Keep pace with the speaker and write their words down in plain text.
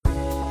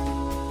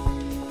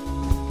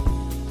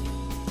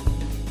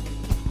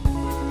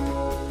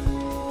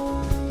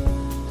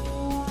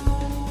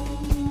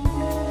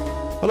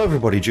Hello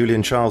everybody,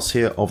 Julian Charles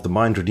here of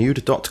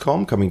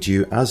themindrenewed.com, coming to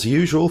you as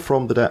usual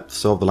from the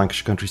depths of the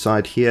Lancashire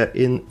countryside here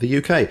in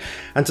the UK.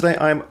 And today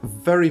I am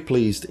very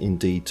pleased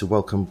indeed to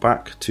welcome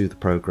back to the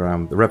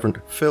programme the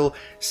Reverend Phill,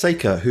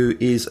 Sacre, who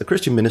is a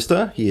Christian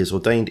minister. He is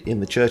ordained in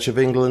the Church of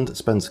England,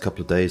 spends a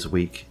couple of days a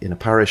week in a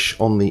parish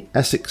on the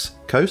Essex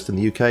coast in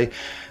the UK.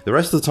 The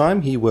rest of the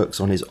time he works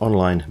on his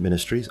online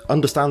ministries,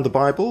 Understand the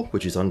Bible,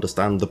 which is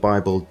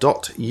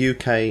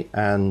understandthebible.uk,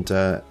 and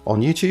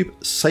on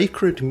YouTube,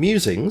 Sacred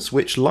Musings,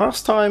 which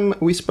last time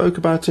we spoke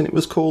about and it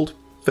was called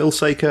Phill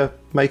Sacre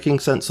Making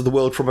Sense of the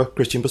World from a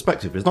Christian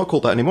Perspective. It's not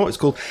called that anymore, it's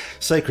called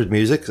Sacred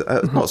Music,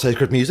 not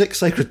Sacred Music,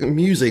 Sacred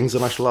Musings,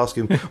 and I shall ask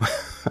him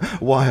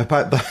why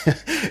about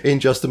that in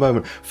just a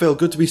moment. Phill,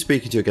 good to be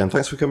speaking to you again.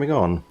 Thanks for coming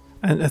on.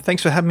 And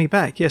thanks for having me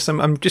back. Yes,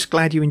 I'm just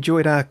glad you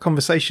enjoyed our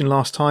conversation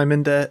last time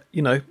and,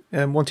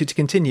 wanted to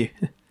continue.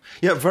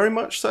 Yeah, very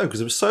much so, because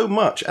there was so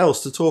much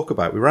else to talk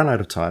about. We ran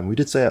out of time. We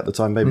did say at the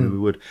time maybe we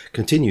would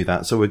continue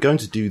that, so we're going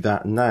to do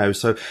that now.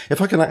 So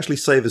if I can actually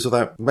say this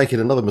without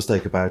making another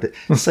mistake about it,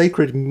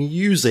 Sacred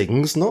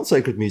Musings, not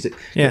Sacred Music,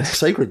 yes.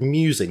 Sacred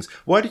Musings.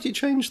 Why did you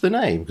change the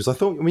name?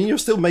 Because you're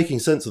still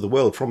making sense of the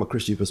world from a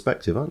Christian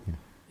perspective, aren't you?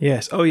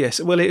 Yes. Oh,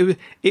 yes. Well,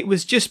 it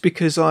was just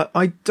because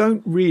I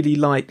don't really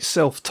like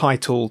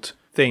self-titled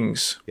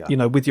things,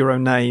 with your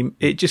own name.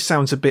 It just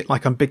sounds a bit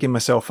like I'm bigging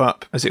myself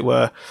up, as it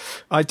were.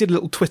 I did a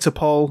little Twitter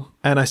poll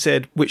and I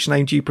said, which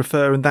name do you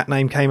prefer? And that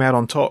name came out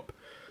on top.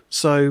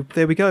 So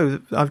there we go.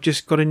 I've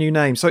just got a new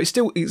name. So it's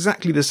still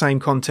exactly the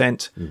same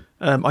content.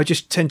 I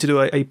just tend to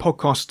do a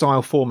podcast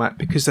style format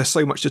because there's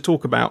so much to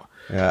talk about.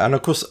 Yeah, and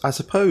of course, I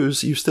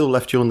suppose you've still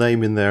left your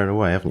name in there in a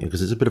way, haven't you?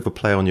 Because it's a bit of a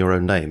play on your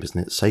own name, isn't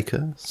it?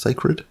 Sacre?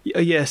 Sacred?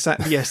 Yes,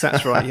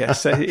 that's right.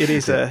 Yes, it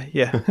is.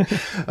 Yeah.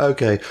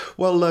 Okay.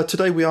 Well,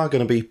 today we are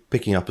going to be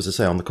picking up, as I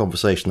say, on the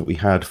conversation that we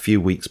had a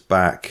few weeks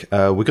back.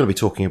 We're going to be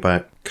talking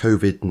about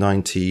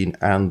COVID-19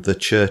 and the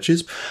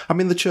churches. I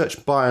mean, the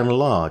church, by and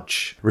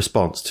large,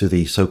 response to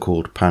the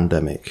so-called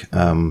pandemic.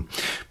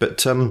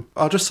 But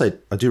I'll just say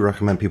I do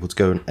recommend people to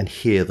go and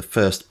hear the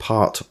first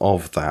part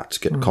of that to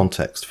get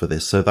context for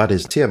this. So that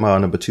is TMR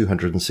number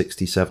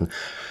 267,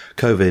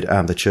 COVID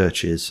and the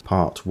Churches,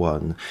 part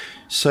 1.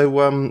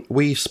 So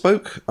we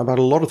spoke about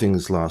a lot of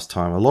things last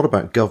time, a lot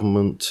about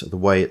government, the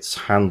way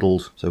it's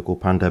handled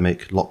so-called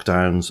pandemic,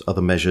 lockdowns,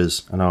 other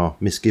measures, and our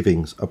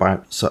misgivings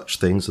about such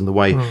things, and the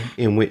way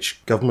in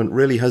which government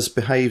really has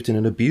behaved in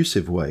an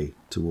abusive way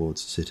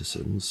towards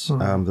citizens.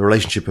 The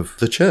relationship of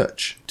the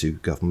church to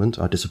government,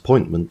 our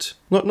disappointment,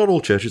 not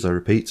all churches, I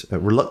repeat,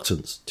 reluctance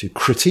to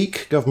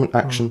critique government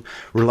action,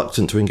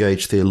 reluctant to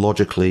engage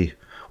theologically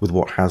with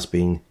what has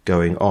been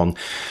going on.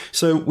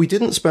 So we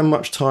didn't spend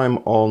much time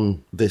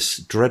on this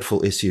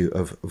dreadful issue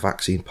of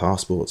vaccine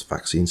passports,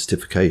 vaccine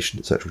certification,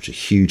 etc., which is a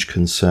huge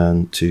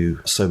concern to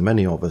so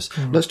many of us.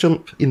 Let's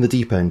jump in the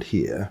deep end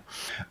here.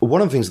 One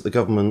of the things that the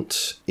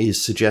government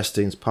is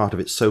suggesting as part of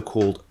its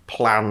so-called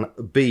Plan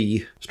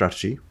B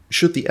strategy,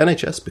 should the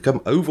NHS become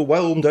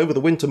overwhelmed over the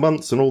winter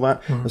months and all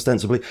that,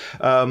 ostensibly,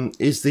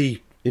 is the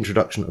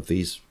introduction of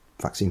these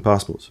vaccine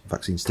passports,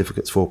 vaccine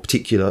certificates for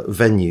particular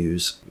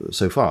venues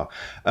so far.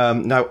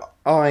 Now,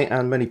 I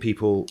and many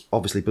people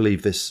obviously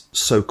believe this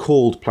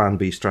so-called Plan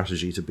B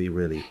strategy to be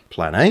really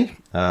Plan A.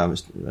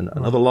 It's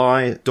another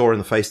lie,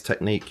 door-in-the-face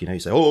technique. You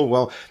say, oh,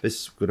 well, we're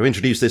going to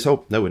introduce this.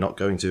 Oh, no, we're not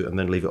going to. And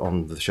then leave it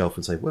on the shelf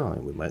and say, well,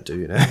 we might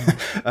do,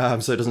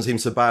 so it doesn't seem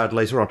so bad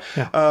later on.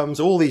 Yeah.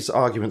 So all these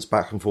arguments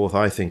back and forth,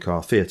 I think,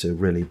 are theatre,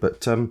 really.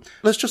 But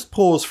let's just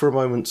pause for a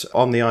moment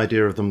on the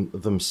idea of them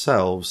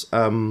themselves.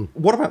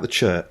 What about the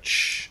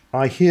church?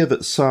 I hear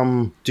that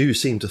some do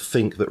seem to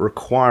think that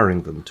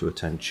requiring them to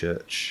attend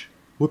church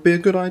would be a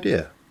good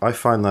idea. I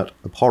find that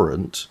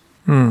abhorrent.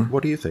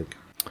 What do you think?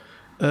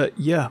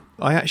 Yeah,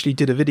 I actually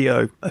did a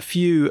video a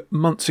few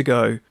months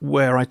ago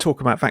where I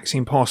talk about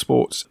vaccine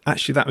passports.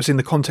 Actually, that was in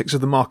the context of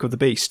the Mark of the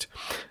Beast,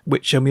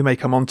 which we may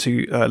come on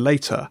to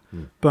later.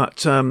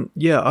 But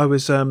I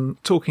was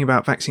talking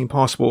about vaccine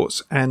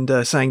passports and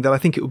saying that I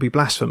think it would be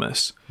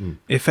blasphemous,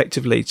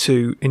 effectively,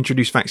 to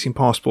introduce vaccine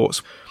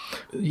passports.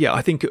 Yeah,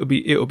 I think it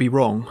would be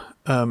wrong.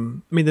 I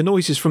mean, the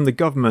noises from the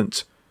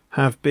government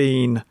have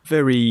been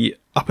very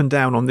up and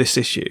down on this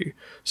issue.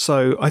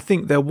 So I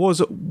think there was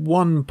at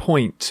one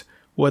point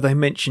where they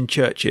mentioned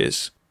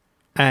churches,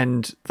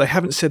 and they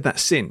haven't said that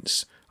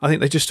since. I think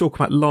they just talk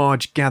about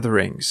large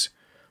gatherings,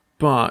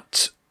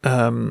 but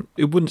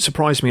it wouldn't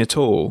surprise me at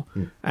all.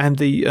 And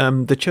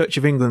the Church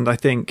of England, I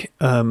think,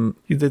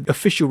 the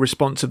official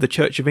response of the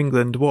Church of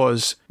England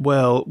was,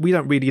 well, we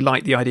don't really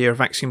like the idea of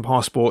vaccine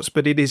passports,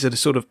 but it is a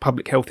sort of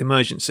public health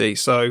emergency,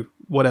 so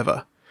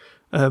whatever.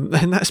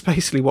 And that's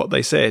basically what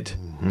they said.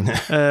 Can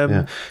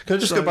I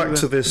just go back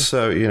to this,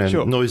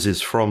 sure.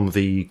 noises from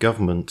the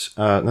government?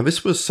 Now,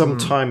 this was some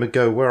time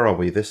ago. Where are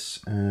we? This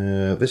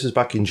is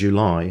back in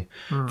July.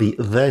 The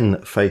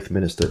then Faith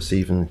Minister,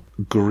 Stephen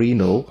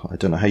Greenall, I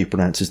don't know how you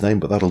pronounce his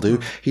name, but that'll do.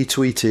 He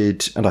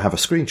tweeted, and I have a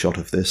screenshot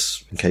of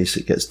this in case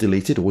it gets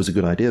deleted, always a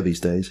good idea these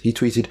days. He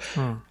tweeted,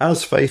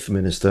 as Faith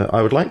Minister,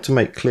 I would like to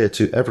make clear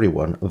to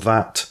everyone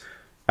that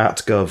at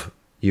Gov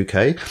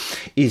UK,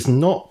 is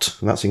not,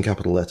 and that's in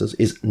capital letters,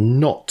 is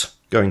not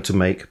going to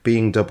make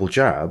being double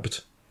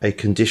jabbed a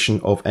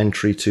condition of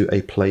entry to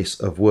a place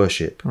of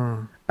worship.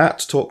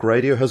 At Talk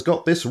Radio has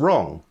got this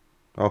wrong.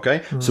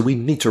 Okay? So we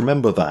need to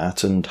remember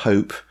that and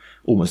hope,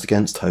 almost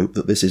against hope,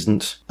 that this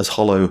isn't as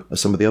hollow as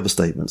some of the other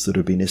statements that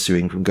have been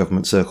issuing from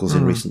government circles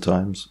in recent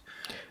times.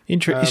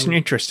 It's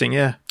interesting,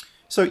 yeah.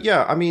 So,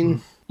 yeah, I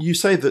mean, you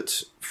say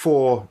that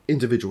for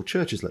individual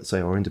churches, let's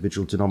say, or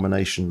individual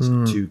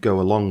denominations to go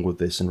along with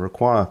this and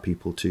require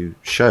people to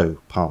show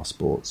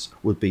passports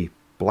would be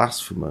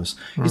blasphemous.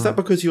 Is that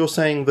because you're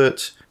saying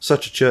that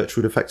such a church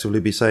would effectively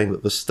be saying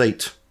that the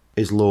state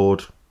is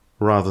Lord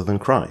rather than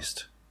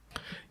Christ?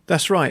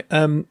 That's right.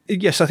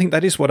 Yes, I think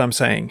that is what I'm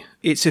saying.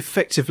 It's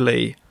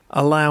effectively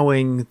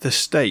allowing the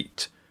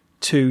state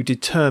to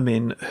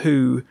determine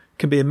who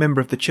can be a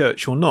member of the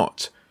church or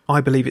not. I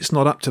believe it's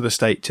not up to the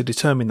state to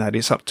determine that.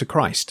 It's up to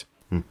Christ.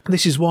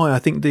 This is why I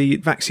think the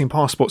vaccine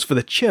passports for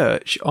the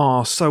church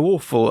are so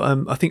awful.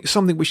 I think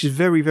something which is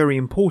very, very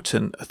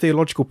important, a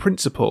theological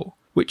principle,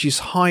 which is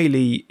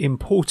highly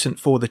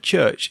important for the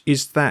church,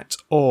 is that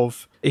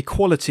of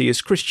equality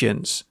as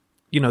Christians.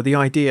 You know, the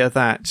idea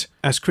that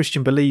as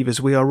Christian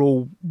believers, we are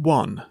all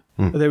one.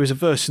 There is a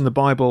verse in the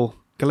Bible,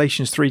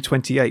 Galatians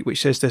 3:28,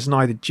 which says there's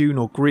neither Jew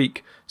nor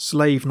Greek,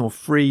 slave nor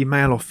free,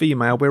 male or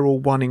female. We're all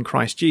one in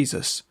Christ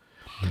Jesus.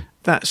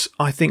 That's,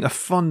 I think, a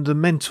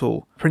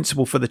fundamental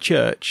principle for the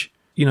church.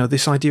 You know,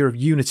 this idea of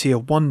unity,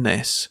 of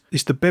oneness,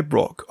 is the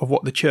bedrock of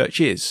what the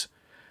church is.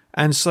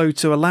 And so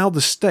to allow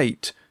the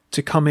state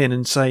to come in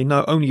and say,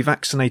 no, only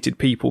vaccinated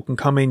people can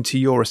come into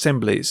your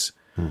assemblies,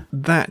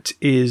 that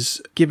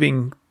is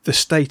giving the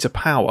state a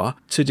power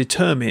to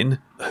determine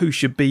who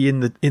should be in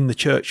the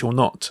church or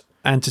not,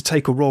 and to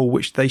take a role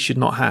which they should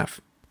not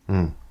have.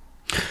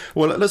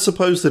 Well, let's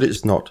suppose that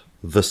it's not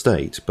the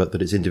state, but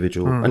that it's an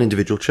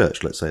individual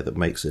church, let's say, that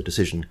makes a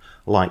decision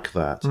like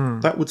that.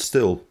 That would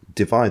still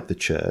divide the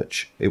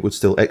church. It would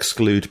still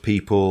exclude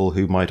people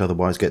who might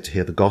otherwise get to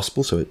hear the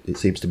gospel. So it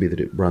seems to be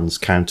that it runs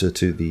counter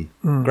to the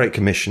Great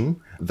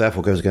Commission,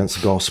 therefore goes against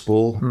the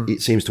gospel.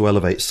 It seems to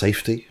elevate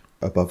safety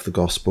above the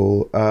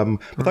gospel.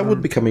 But that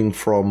wouldn't be coming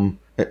from,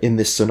 in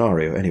this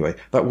scenario anyway,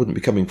 that wouldn't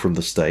be coming from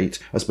the state.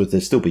 I suppose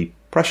there'd still be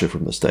pressure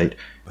from the state,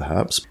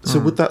 perhaps. So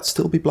would that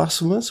still be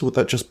blasphemous? Or would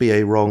that just be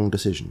a wrong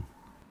decision?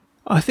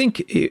 I think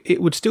it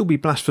would still be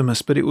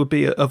blasphemous, but it would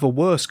be of a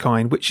worse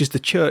kind, which is the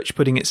church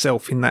putting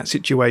itself in that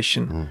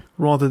situation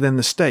rather than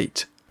the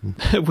state,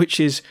 which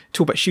is,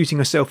 talk about shooting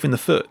herself in the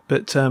foot,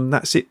 but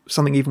that's it,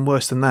 something even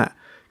worse than that.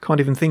 Can't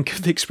even think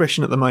of the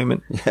expression at the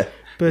moment.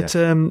 But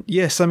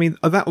yes, I mean,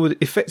 that would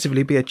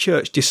effectively be a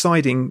church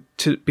deciding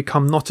to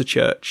become not a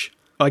church.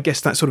 I guess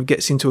that sort of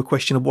gets into a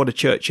question of what a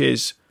church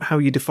is, how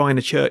you define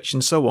a church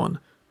and so on.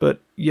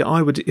 But yeah,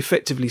 I would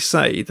effectively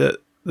say that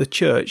the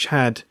church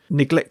had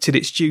neglected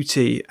its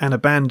duty and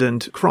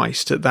abandoned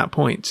Christ at that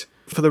point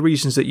for the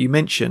reasons that you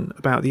mention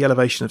about the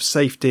elevation of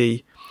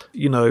safety.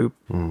 You know,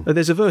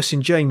 there's a verse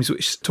in James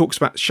which talks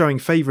about showing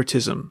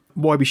favoritism,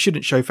 why we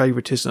shouldn't show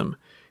favoritism.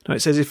 You know,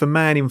 it says if a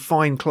man in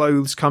fine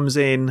clothes comes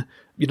in,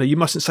 you know, you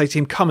mustn't say to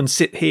him, come and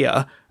sit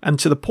here. And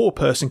to the poor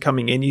person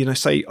coming in, you know,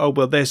 say, oh,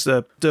 well, there's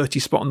a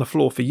dirty spot on the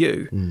floor for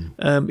you.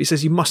 It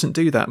says you mustn't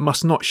do that,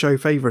 must not show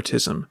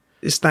favoritism.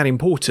 It's that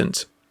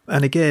important.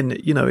 And again,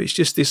 you know, it's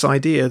just this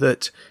idea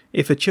that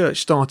if a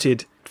church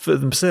started for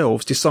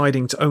themselves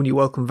deciding to only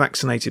welcome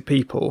vaccinated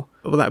people,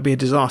 well, that would be a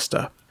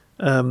disaster.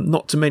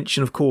 Not to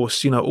mention, of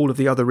course, you know, all of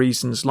the other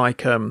reasons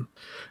like, I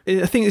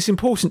think it's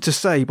important to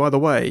say, by the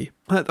way,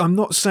 that I'm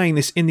not saying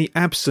this in the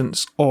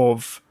absence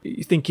of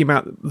thinking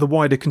about the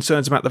wider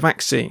concerns about the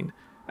vaccine.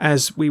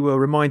 As we were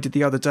reminded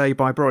the other day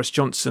by Boris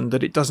Johnson,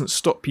 that it doesn't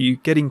stop you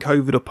getting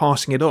COVID or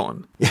passing it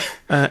on.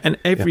 And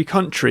every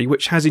country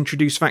which has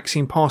introduced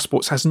vaccine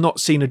passports has not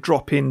seen a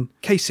drop in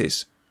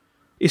cases.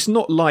 It's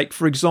not like,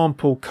 for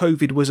example,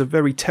 COVID was a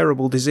very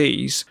terrible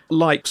disease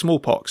like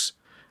smallpox,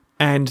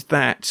 and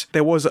that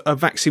there was a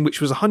vaccine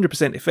which was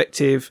 100%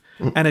 effective,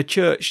 and a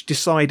church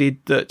decided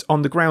that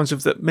on the grounds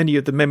of that many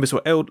of the members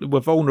were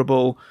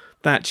vulnerable,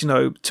 that, you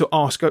know, to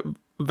ask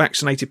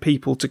vaccinated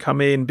people to come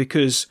in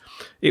because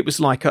it was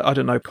like a, I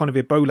don't know, kind of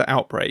Ebola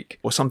outbreak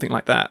or something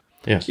like that.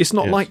 Yes, it's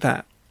not like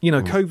that. You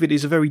know, COVID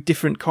is a very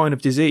different kind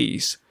of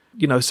disease.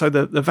 You know, so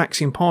the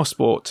vaccine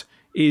passport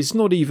is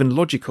not even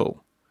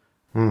logical.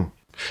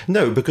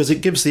 No, because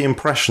it gives the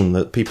impression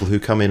that people who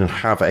come in and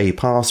have a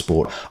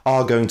passport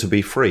are going to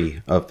be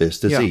free of this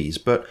disease.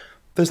 But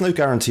there's no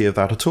guarantee of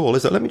that at all,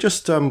 is there? Let me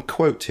just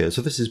quote here.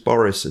 So this is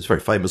Boris. It's very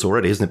famous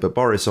already, isn't it? But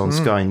Boris on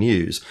Sky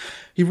News.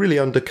 He really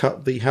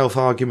undercut the health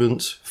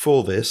argument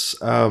for this.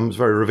 It's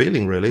very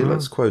revealing, really.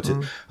 Let's quote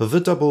it. The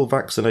double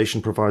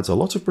vaccination provides a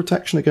lot of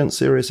protection against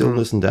serious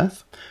illness and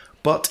death,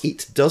 but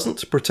it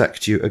doesn't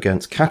protect you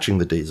against catching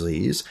the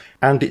disease,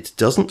 and it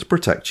doesn't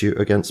protect you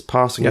against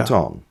passing it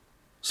on.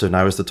 So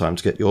now is the time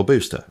to get your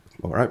booster.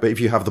 All right. But if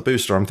you have the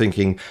booster, I'm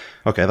thinking,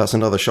 okay, that's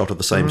another shot of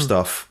the same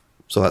stuff.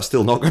 So that's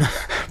still not going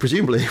to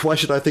presumably. Why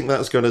should I think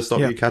that's going to stop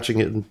you catching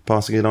it and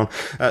passing it on?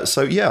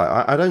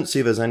 I don't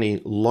see there's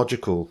any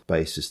logical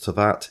basis to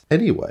that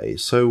anyway.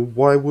 So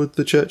why would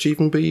the church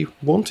even be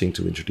wanting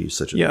to introduce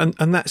such a thing? Yeah,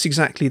 and that's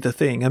exactly the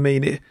thing. I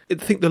mean, I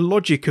think the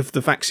logic of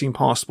the vaccine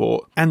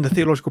passport and the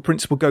theological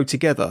principle go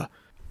together.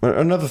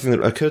 Another thing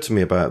that occurred to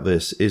me about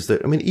this is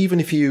that, I mean, even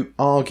if you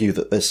argue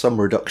that there's some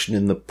reduction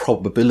in the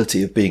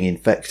probability of being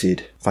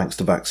infected thanks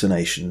to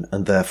vaccination,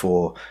 and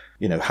therefore,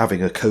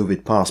 having a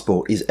COVID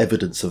passport is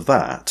evidence of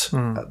that,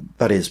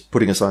 that is,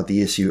 putting aside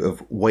the issue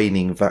of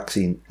waning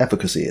vaccine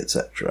efficacy,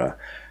 etc.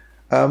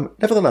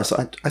 Nevertheless,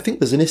 I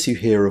think there's an issue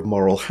here of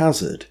moral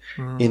hazard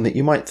in that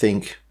you might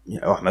think,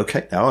 I'm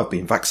okay now, I've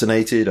been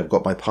vaccinated, I've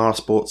got my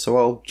passport, so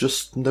I'll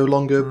just no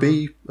longer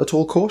be at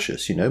all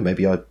cautious.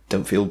 Maybe I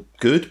don't feel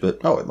good, but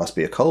it must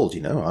be a cold,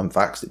 I'm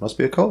vaxxed, it must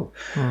be a cold.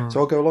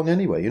 So I'll go along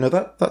anyway,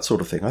 that sort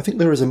of thing. I think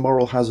there is a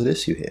moral hazard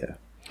issue here.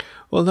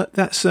 Well,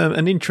 that's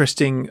an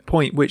interesting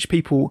point, which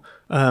people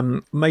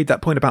made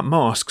that point about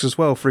masks as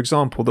well. For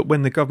example, that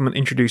when the government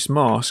introduced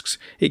masks,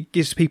 it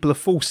gives people a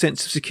false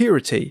sense of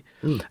security.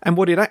 And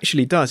what it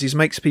actually does is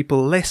makes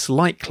people less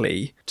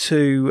likely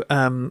to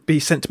be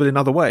sensible in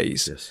other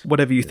ways,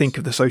 whatever you think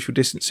of the social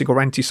distancing or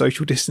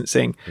anti-social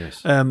distancing.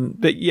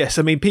 But yes,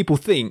 I mean, people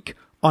think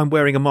I'm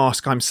wearing a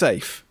mask, I'm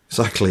safe.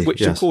 Exactly.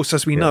 Which, of course,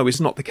 as we know,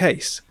 is not the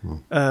case.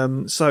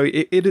 So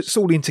it's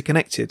all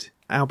interconnected,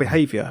 our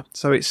behaviour.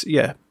 So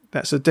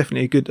that's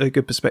definitely a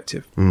good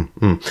perspective.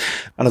 And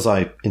as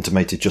I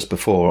intimated just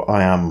before,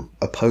 I am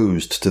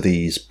opposed to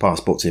these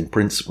passports in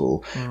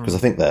principle because I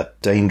think they're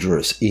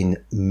dangerous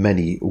in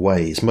many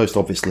ways. Most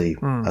obviously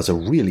as a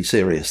really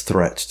serious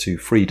threat to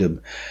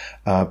freedom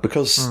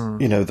because,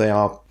 they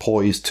are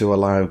poised to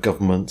allow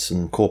governments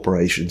and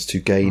corporations to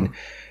gain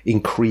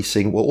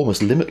increasing,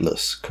 almost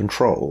limitless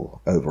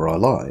control over our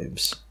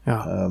lives.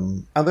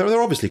 And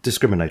they're obviously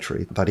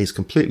discriminatory. That is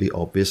completely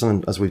obvious.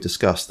 And as we've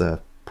discussed,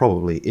 they're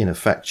probably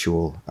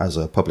ineffectual as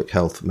a public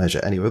health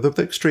measure anyway.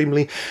 They're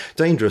extremely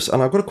dangerous.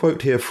 And I've got a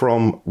quote here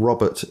from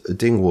Robert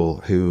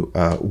Dingwall, who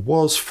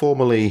was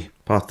formerly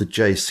part of the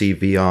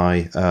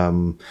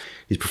JCVI.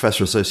 He's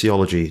Professor of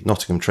Sociology,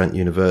 Nottingham Trent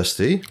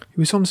University. He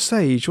was on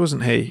Sage,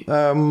 wasn't he?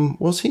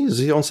 Was he? Is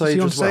he on Sage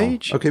as well?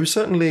 Sage? Okay,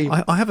 certainly...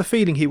 I have a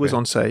feeling he was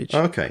on Sage.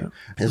 Okay.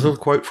 Here's a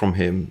little quote from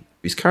him.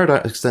 He's carried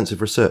out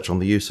extensive research on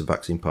the use of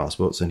vaccine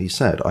passports, and he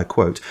said, I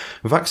quote,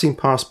 "Vaccine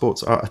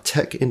passports are a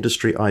tech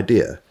industry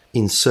idea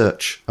in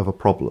search of a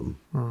problem.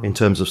 In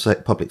terms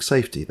of public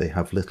safety, they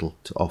have little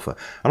to offer."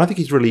 And I think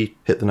he's really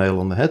hit the nail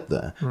on the head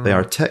there. They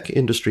are a tech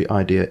industry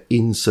idea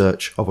in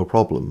search of a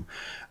problem.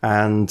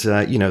 And,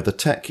 the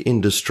tech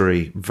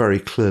industry very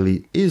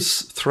clearly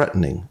is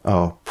threatening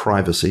our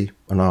privacy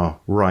and our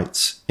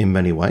rights in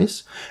many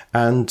ways.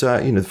 And,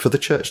 for the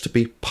church to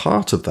be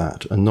part of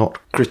that and not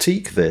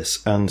critique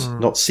this and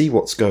not see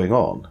what's going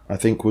on, I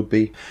think would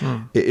be,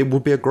 it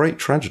would be a great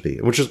tragedy,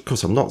 which of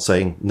course I'm not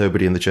saying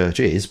nobody in the church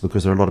is,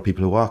 because there are a lot of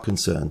people who are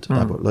concerned.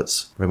 But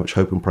let's very much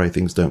hope and pray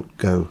things don't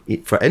go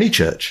for any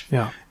church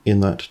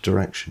in that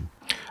direction.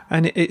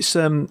 And it's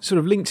sort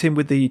of linked in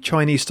with the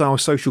Chinese-style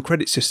social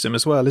credit system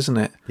as well, isn't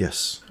it?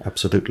 Yes,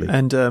 absolutely.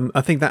 And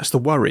I think that's the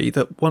worry,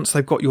 that once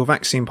they've got your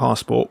vaccine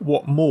passport,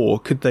 what more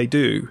could they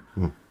do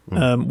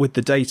with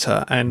the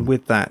data and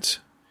with that?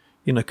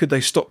 Could they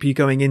stop you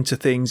going into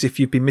things if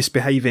you've been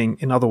misbehaving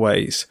in other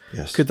ways?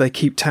 Yes. Could they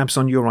keep tabs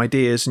on your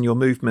ideas and your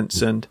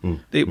movements? And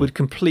it would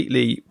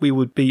we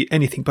would be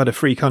anything but a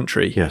free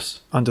country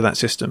under that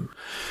system.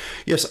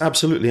 Yes,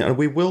 absolutely. And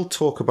we will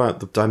talk about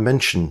the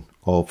dimension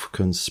of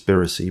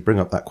conspiracy, bring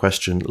up that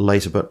question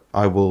later, but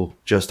I will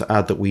just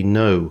add that we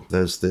know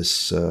there's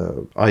this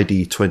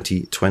ID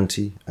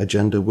 2020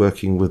 agenda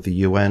working with the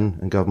UN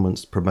and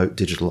governments to promote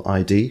digital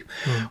ID.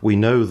 We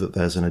know that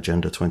there's an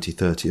Agenda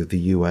 2030 of the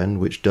UN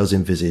which does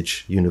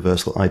envisage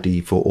universal ID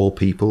for all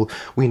people.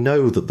 We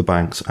know that the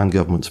banks and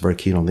governments are very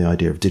keen on the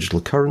idea of digital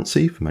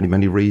currency for many,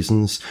 many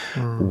reasons.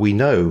 We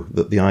know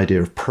that the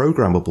idea of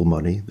programmable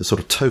money, the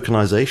sort of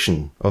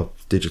tokenization of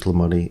digital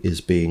money,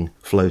 is being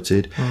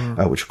floated,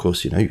 which of course,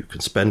 you can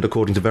spend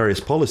according to various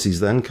policies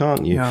then,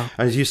 can't you? And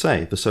as you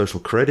say, the social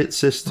credit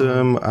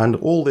system and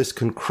all this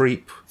can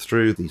creep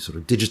through these sort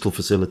of digital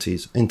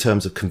facilities in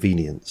terms of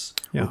convenience.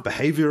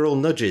 Behavioural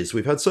nudges.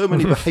 We've had so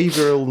many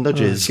behavioural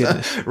nudges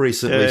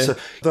recently. So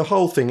the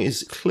whole thing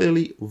is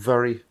clearly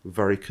very,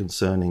 very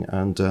concerning,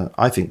 and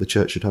I think the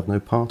church should have no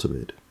part of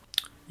it.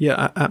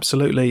 Yeah,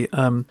 absolutely.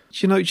 Do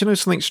you know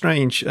something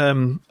strange?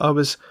 I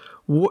was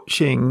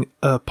watching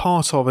a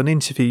part of an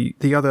interview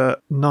the other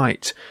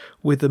night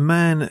with a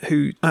man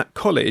who at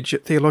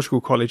theological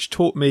college,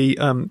 taught me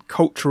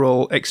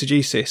cultural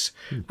exegesis,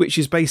 which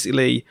is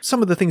basically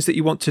some of the things that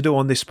you want to do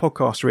on this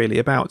podcast, really,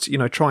 about,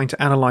 trying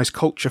to analyse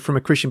culture from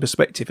a Christian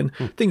perspective, and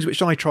things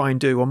which I try and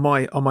do on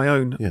my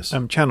own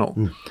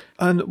channel.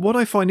 And what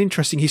I find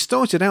interesting, he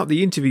started out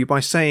the interview by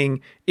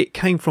saying it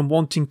came from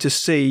wanting to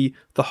see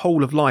the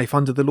whole of life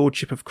under the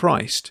lordship of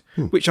Christ,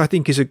 which I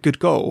think is a good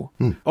goal.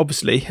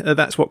 Obviously,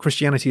 that's what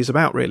Christianity is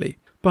about, really.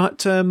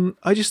 But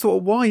I just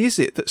thought, why is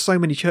it that so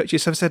many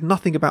churches have said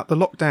nothing about the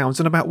lockdowns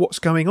and about what's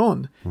going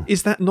on?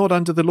 Is that not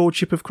under the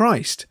lordship of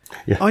Christ?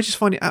 Yeah. I just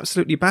find it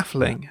absolutely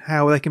baffling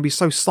how they can be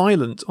so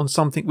silent on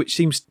something which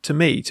seems to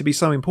me to be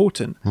so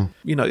important.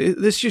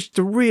 There's just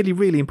a really,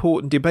 really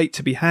important debate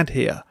to be had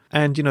here.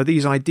 And,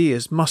 these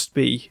ideas must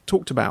be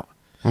talked about.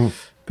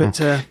 But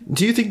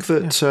do you think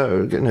that,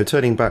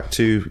 turning back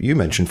to, you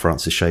mentioned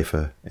Francis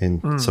Schaeffer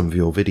in some of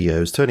your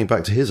videos, turning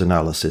back to his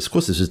analysis, of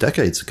course this was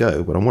decades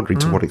ago, but I'm wondering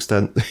to what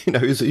extent,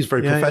 he's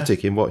very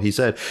prophetic in what he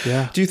said.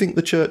 Yeah. Do you think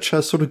the church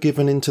has sort of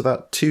given into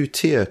that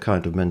two-tier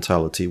kind of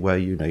mentality where,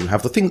 you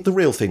have the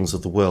real things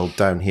of the world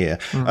down here,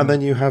 and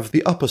then you have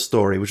the upper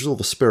story, which is all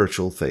the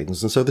spiritual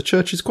things, and so the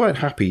church is quite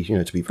happy,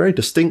 to be very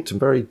distinct and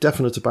very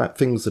definite about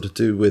things that are to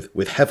do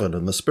with heaven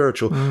and the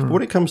spiritual, but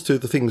when it comes to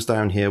the things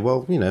down here,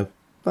 well,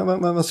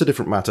 that's a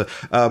different matter.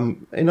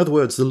 In other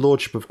words, the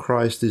lordship of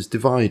Christ is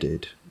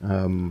divided.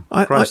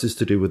 Christ is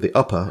to do with the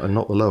upper and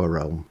not the lower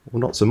realm.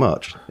 Well, not so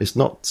much. It's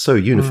not so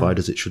unified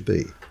as it should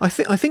be. I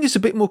think it's a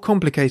bit more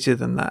complicated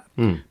than that,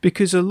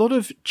 because a lot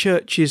of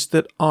churches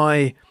that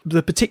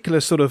the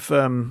particular sort of,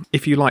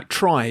 if you like,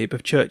 tribe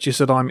of churches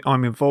that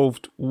I'm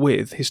involved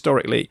with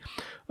historically,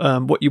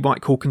 what you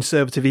might call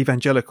conservative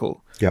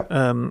evangelical. Yeah.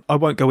 I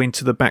won't go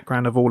into the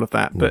background of all of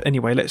that, but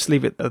anyway, let's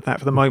leave it at that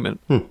for the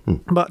moment.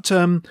 But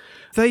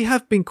they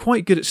have been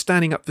quite good at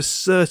standing up for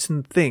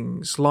certain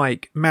things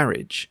like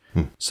marriage.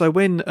 So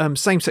when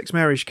same-sex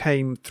marriage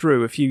came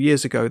through a few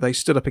years ago, they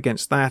stood up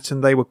against that,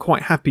 and they were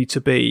quite happy to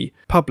be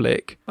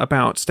public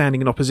about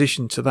standing in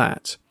opposition to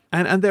that.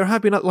 And there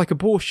have been, like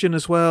abortion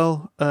as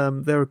well,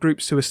 there are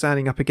groups who are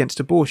standing up against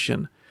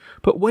abortion.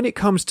 But when it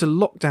comes to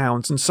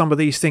lockdowns and some of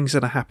these things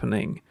that are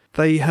happening,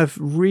 they have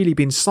really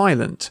been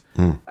silent.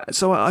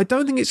 So I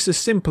don't think it's as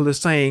simple as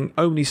saying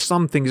only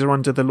some things are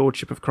under the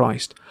lordship of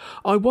Christ.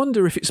 I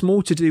wonder if it's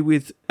more to do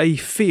with a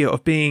fear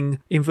of being,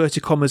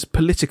 inverted commas,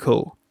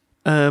 political.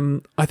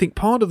 I think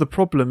part of the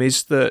problem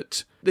is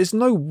that there's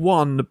no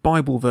one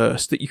Bible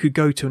verse that you could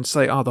go to and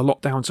say, the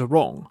lockdowns are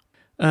wrong.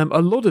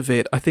 A lot of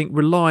it, I think,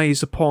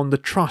 relies upon the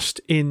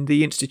trust in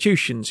the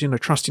institutions,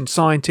 trust in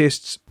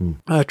scientists,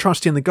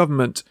 trust in the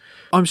government.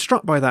 I'm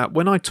struck by that.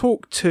 When I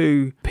talk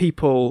to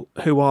people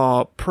who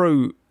are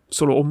pro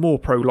or more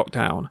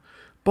pro-lockdown,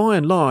 by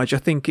and large, I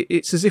think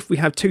it's as if we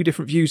have two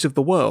different views of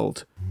the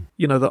world.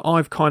 That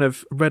I've kind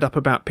of read up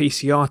about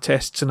PCR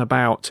tests and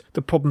about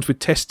the problems with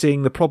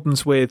testing, the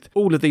problems with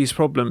all of these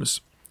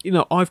problems.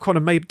 I've kind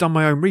of done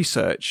my own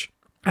research.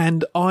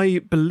 And I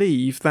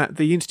believe that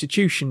the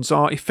institutions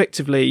are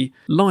effectively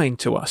lying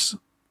to us.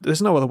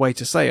 There's no other way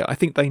to say it. I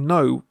think they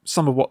know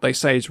some of what they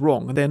say is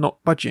wrong and they're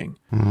not budging.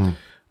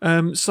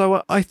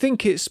 So I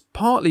think it's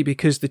partly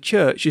because the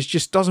church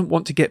just doesn't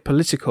want to get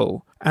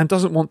political and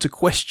doesn't want to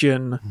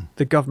question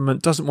the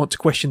government, doesn't want to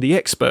question the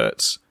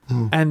experts.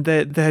 And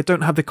they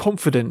don't have the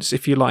confidence,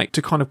 if you like,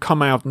 to kind of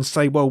come out and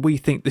say, well, we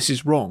think this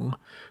is wrong,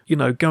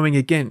 going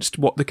against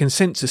what the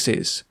consensus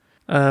is.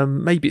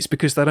 Maybe it's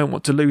because they don't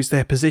want to lose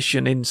their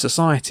position in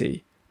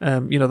society.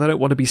 They don't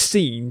want to be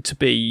seen to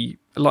be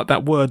like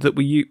that word that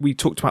we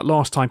talked about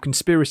last time,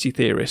 conspiracy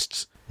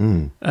theorists.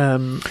 So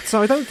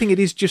I don't think it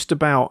is just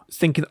about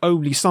thinking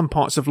only some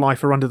parts of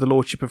life are under the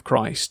lordship of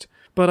Christ.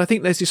 But I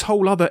think there's this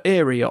whole other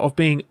area of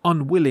being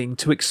unwilling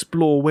to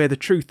explore where the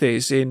truth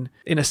is in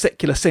a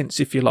secular sense,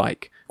 if you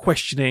like.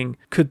 Questioning,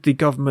 could the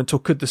government or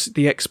could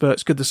the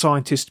experts, could the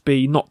scientists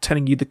be not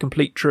telling you the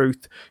complete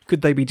truth?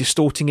 Could they be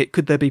distorting it?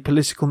 Could there be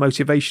political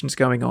motivations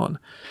going on?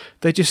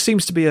 There just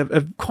seems to be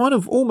a kind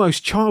of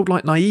almost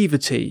childlike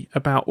naivety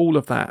about all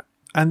of that.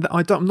 And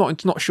I'm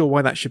not sure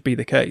why that should be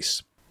the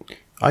case.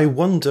 I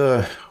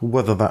wonder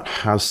whether that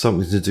has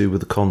something to do with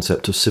the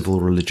concept of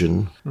civil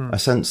religion, a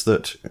sense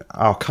that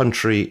our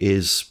country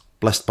is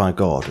blessed by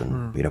God,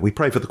 and we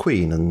pray for the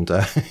Queen, and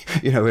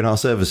in our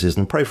services,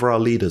 and pray for our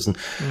leaders. And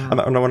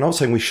I'm not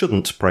saying we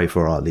shouldn't pray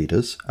for our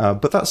leaders,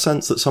 but that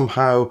sense that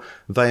somehow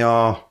they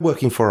are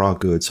working for our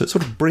good. So it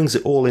sort of brings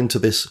it all into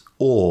this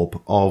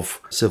orb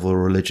of civil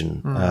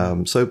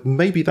religion. So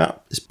maybe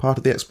that is part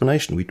of the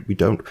explanation. We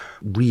don't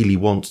really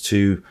want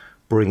to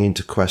bring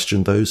into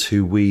question those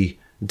who we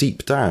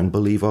deep down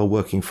believe are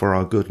working for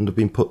our good and have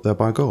been put there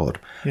by God.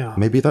 Yeah.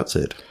 Maybe that's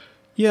it.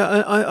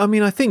 Yeah, I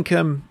mean, I think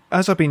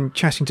as I've been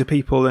chatting to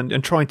people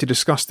and trying to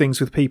discuss things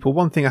with people,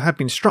 one thing I have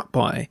been struck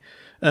by,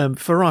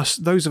 for us,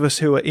 those of us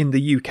who are in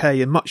the UK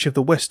and much of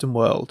the Western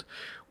world,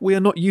 we are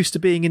not used to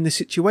being in this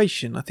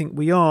situation. I think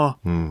we are,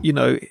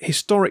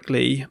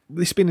 historically,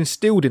 it's been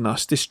instilled in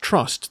us, this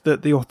trust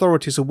that the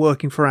authorities are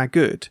working for our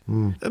good.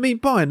 I mean,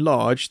 by and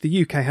large,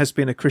 the UK has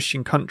been a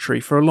Christian country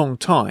for a long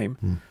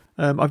time.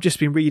 I've just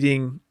been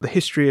reading the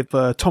history of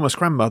Thomas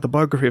Cranmer, the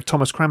biography of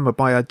Thomas Cranmer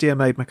by Dear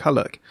Maid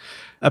McCulloch,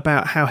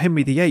 about how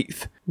Henry VIII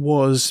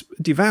was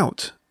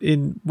devout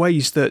in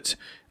ways that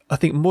I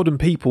think modern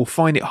people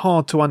find it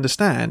hard to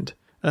understand.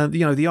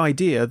 The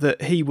idea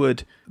that he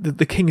would,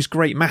 the King's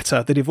Great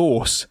Matter, the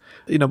divorce,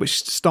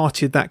 which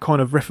started that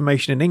kind of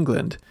Reformation in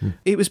England,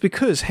 it was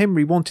because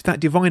Henry wanted that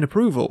divine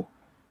approval.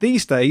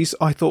 These days,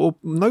 I thought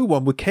no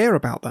one would care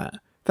about that.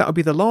 that would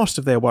be the last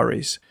of their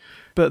worries.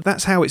 But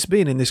that's how it's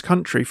been in this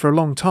country for a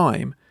long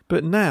time.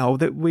 But now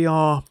that we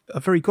are a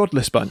very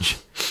godless bunch,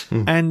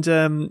 and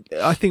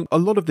I think a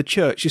lot of the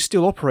church is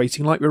still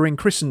operating like we're in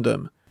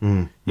Christendom.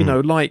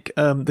 Like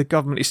the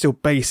government is still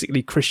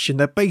basically Christian.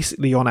 They're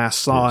basically on our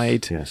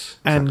side. Yes,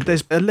 and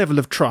there's a level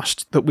of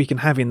trust that we can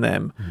have in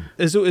them,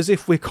 as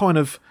if we're kind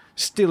of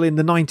still in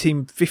the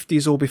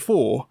 1950s or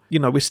before.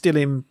 We're still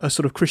in a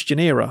sort of Christian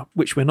era,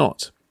 which we're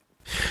not.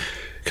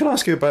 Can I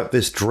ask you about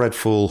this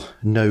dreadful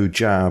no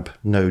jab,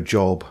 no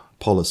job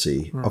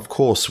policy? Of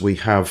course, we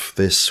have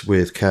this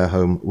with care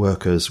home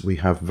workers. We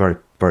have very,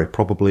 very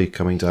probably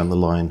coming down the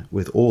line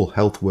with all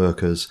health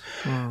workers.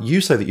 You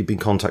say that you've been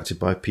contacted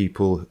by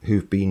people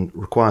who've been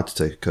required to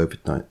take a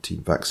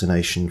COVID-19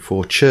 vaccination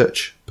for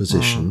church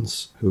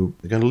positions who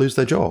are going to lose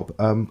their job.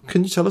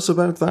 Can you tell us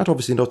about that?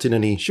 Obviously not in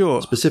any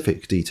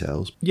specific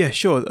details. Yeah,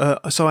 sure.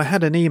 So I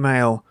had an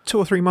email 2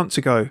 or 3 months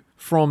ago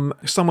from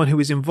someone who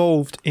was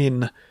involved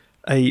in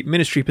a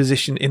ministry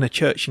position in a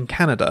church in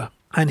Canada.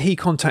 And he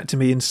contacted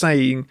me in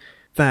saying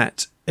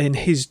that in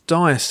his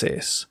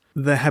diocese,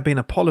 there had been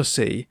a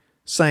policy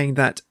saying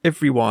that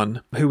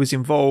everyone who was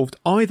involved,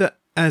 either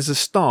as a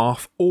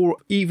staff or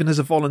even as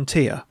a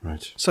volunteer,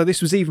 right. So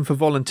this was even for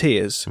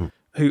volunteers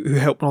who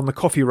helped on the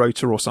coffee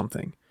rota or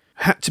something,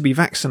 had to be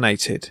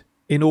vaccinated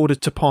in order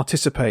to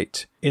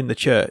participate in the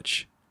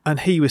church.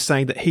 And he was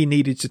saying that he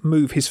needed to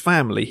move his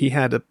family. He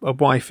had a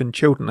wife and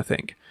children, I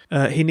think.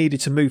 He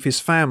needed to move his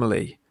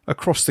family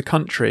across the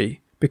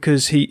country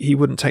because he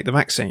wouldn't take the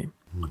vaccine.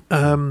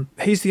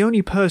 He's the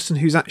only person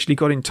who's actually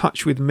got in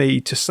touch with me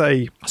to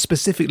say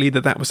specifically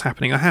that was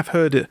happening. I have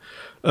heard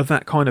of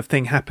that kind of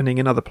thing happening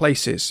in other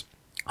places.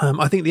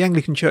 I think the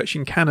Anglican Church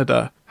in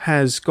Canada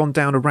has gone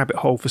down a rabbit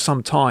hole for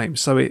some time,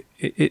 so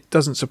it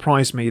doesn't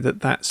surprise me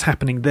that that's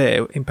happening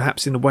there,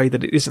 perhaps in a way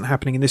that it isn't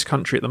happening in this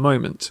country at the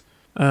moment.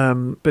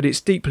 But it's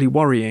deeply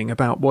worrying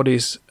about what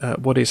is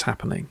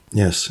happening.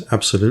 Yes,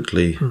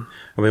 absolutely.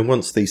 I mean,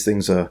 once these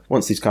kinds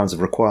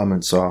of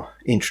requirements are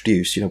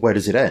introduced, where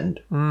does it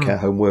end? Care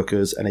home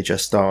workers,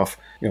 NHS staff,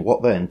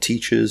 what then?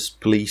 Teachers,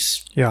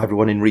 police,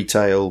 everyone in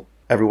retail,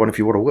 everyone if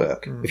you want to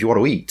work, if you want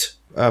to eat.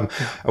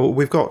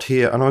 We've got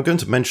here, and I'm going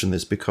to mention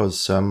this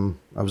because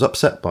I was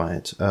upset by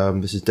it.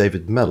 This is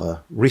David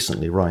Mellor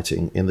recently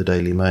writing in the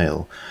Daily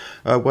Mail,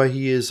 where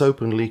he is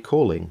openly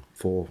calling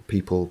for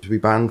people to be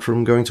banned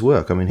from going to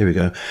work. I mean, here we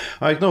go.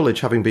 I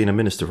acknowledge, having been a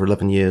minister for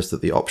 11 years,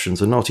 that the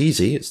options are not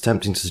easy. It's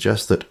tempting to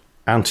suggest that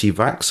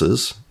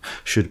anti-vaxxers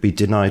should be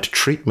denied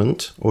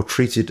treatment or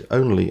treated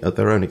only at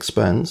their own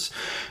expense.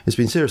 It's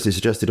been seriously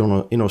suggested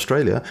in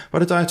Australia,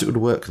 but I doubt it would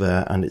work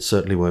there, and it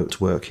certainly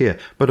won't work here.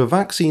 But a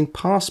vaccine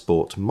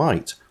passport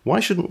might. Why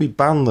shouldn't we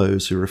ban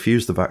those who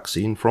refuse the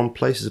vaccine from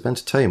places of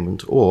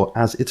entertainment or,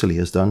 as Italy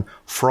has done,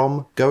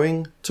 from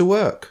going to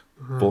work?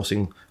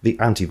 Forcing the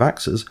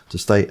anti-vaxxers to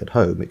stay at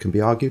home, it can be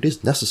argued,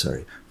 is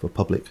necessary for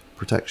public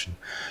protection.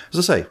 As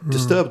I say,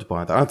 disturbed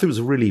by that. I think it was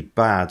a really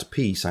bad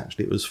piece,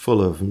 actually. It was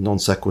full of non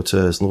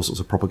sequiturs and all sorts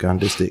of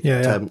propagandistic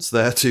attempts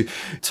there to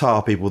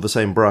tar people with the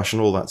same brush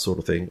and all that sort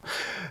of thing.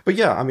 But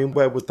yeah, I mean,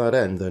 where would that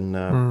end? Then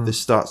this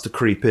starts to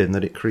creep in,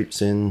 that it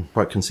creeps in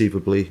quite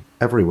conceivably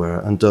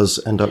everywhere and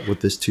does end up with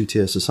this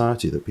two-tier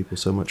society that people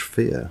so much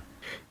fear.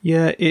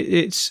 Yeah,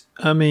 it's,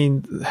 I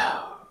mean...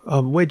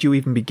 where do you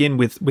even begin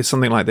with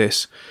something like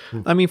this?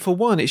 I mean, for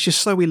one, it's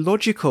just so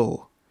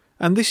illogical.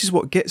 And this is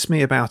what gets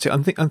me about it.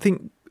 I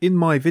think in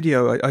my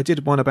video, I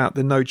did one about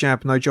the no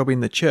jab, no job in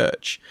the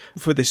church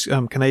for this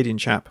Canadian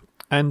chap.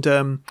 And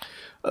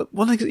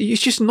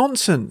it's just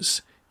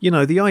nonsense.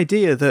 The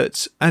idea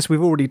that, as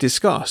we've already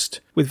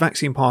discussed with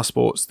vaccine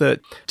passports, that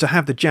to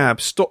have the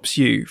jab stops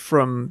you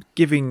from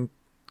giving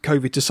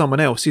COVID to someone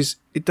else,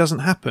 it doesn't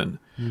happen.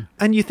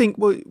 And you think,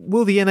 well,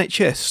 will the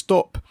NHS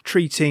stop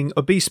treating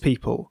obese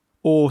people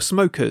or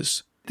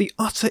smokers? The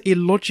utter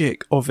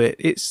illogic of it,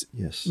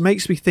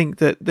 makes me think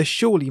that there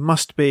surely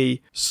must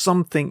be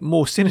something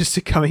more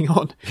sinister going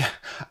on. Yeah,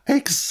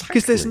 exactly.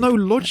 Because there's no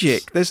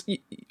logic.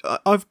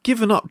 I've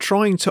given up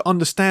trying to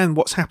understand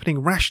what's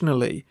happening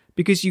rationally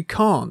because you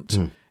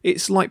can't.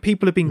 It's like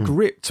people have been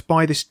gripped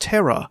by this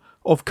terror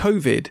of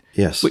COVID,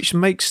 which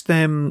makes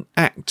them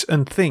act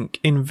and think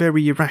in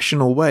very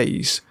irrational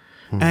ways.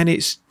 And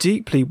it's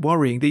deeply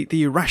worrying.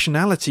 The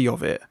irrationality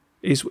of it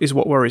is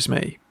what worries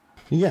me.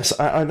 Yes,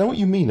 I know what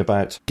you mean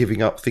about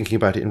giving up thinking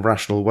about it in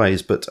rational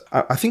ways, but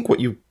I think what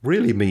you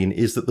really mean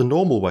is that the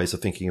normal ways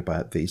of thinking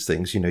about these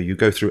things, you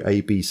go through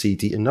A, B, C,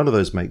 D, and none of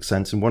those make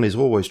sense, and one is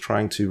always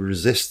trying to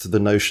resist the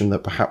notion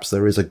that perhaps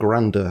there is a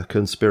grander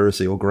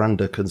conspiracy or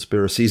grander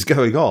conspiracies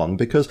going on,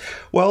 because,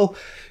 well,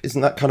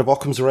 isn't that kind of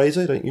Occam's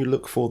razor? Don't you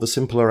look for the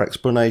simpler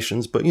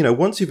explanations? But,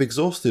 once you've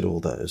exhausted all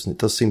those, and it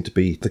does seem to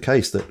be the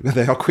case that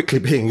they are quickly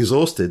being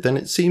exhausted, then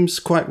it seems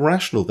quite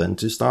rational then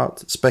to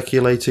start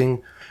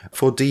speculating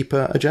for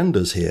deeper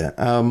agendas here.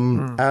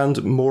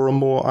 And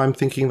more I'm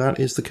thinking that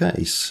is the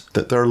case,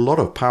 that there are a lot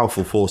of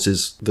powerful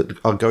forces that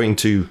are going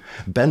to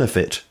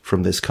benefit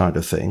from this kind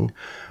of thing.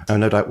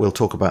 And no doubt we'll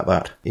talk about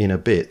that in a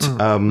bit.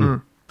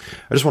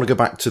 I just want to go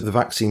back to the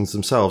vaccines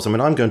themselves. I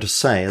mean, I'm going to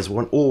say, as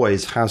one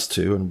always has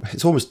to, and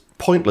it's almost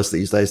pointless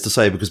these days to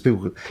say because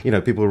people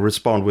will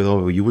respond with,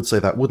 "Oh, you would say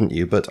that, wouldn't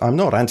you?" But I'm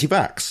not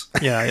anti-vax.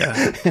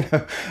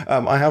 Yeah.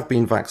 I have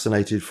been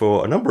vaccinated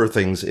for a number of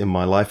things in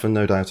my life, and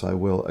no doubt I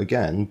will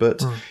again.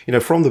 But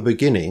from the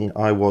beginning,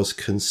 I was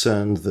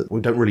concerned that we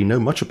don't really know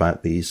much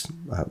about these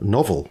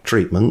novel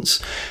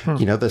treatments.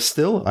 They're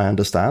still, I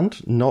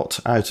understand, not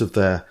out of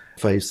their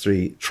phase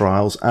 3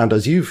 trials, and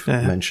as you've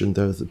mentioned,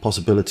 there's the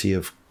possibility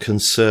of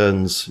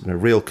concerns,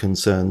 real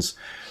concerns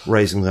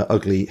raising their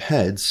ugly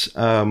heads.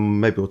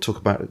 Maybe we'll talk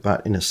about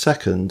that in a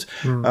second.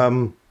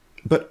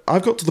 But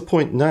I've got to the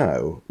point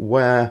now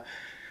where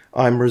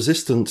I'm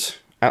resistant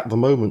at the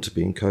moment to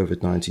being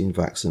COVID-19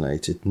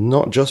 vaccinated,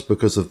 not just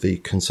because of the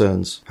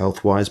concerns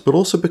health-wise, but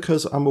also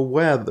because I'm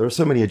aware that there are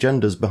so many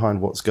agendas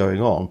behind what's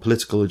going on,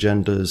 political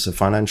agendas,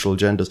 financial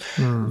agendas.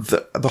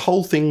 The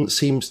whole thing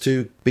seems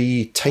to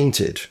be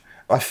tainted.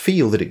 I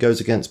feel that it goes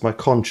against my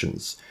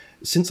conscience.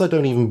 Since I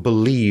don't even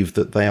believe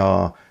that they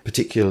are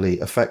particularly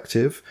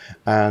effective,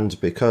 and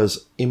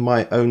because in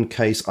my own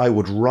case, I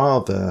would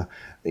rather,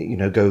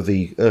 go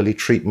the early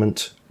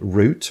treatment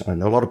route. I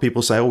know a lot of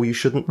people say, "Oh, you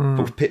shouldn't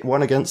pit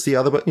one against the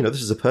other," but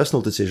this is a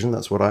personal decision.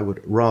 That's what I would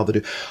rather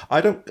do.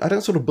 I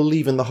don't sort of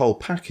believe in the whole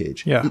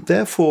package. Yeah. It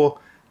therefore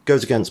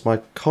goes against my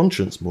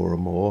conscience more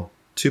and more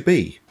to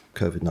be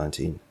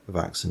COVID-19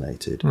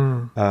 vaccinated.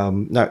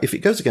 Now, if it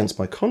goes against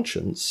my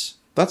conscience,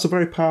 that's a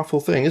very powerful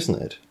thing,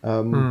 isn't it?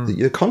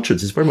 Your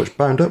conscience is very much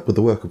bound up with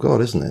the work of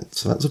God, isn't it?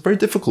 So that's a very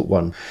difficult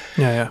one.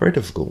 Yeah. Very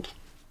difficult.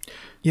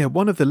 Yeah,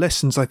 one of the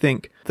lessons I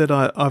think that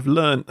I've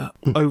learned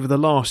over the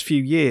last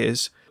few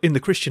years in the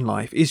Christian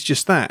life is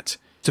just that,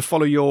 to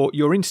follow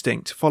your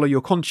instinct, follow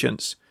your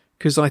conscience,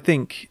 because I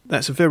think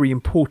that's a very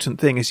important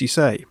thing, as you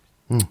say.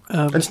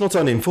 And it's not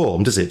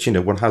uninformed, is it?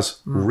 One has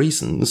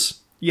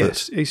reasons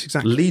that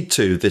exactly lead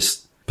to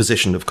this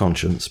position of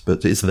conscience,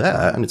 but it's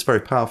there and it's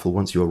very powerful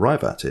once you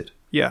arrive at it.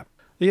 Yeah.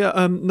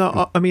 I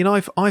mean,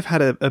 I've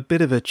had a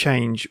bit of a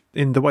change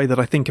in the way that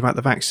I think about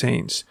the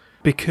vaccines,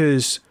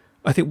 because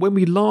I think when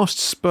we last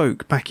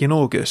spoke back in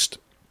August,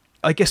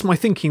 I guess my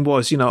thinking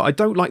was, I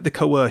don't like the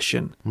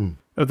coercion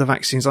of the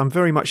vaccines. I'm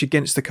very much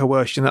against the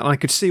coercion, and I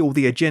could see all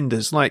the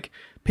agendas. Like,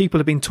 people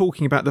have been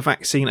talking about the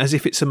vaccine as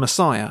if it's a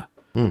messiah.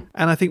 And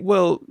I think,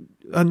 well,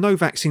 no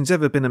vaccine's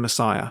ever been a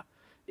messiah.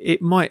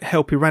 It might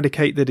help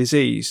eradicate the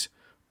disease,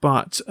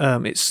 but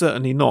it's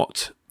certainly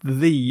not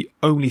the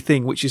only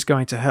thing which is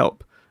going to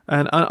help.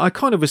 And I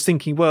kind of was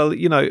thinking, well,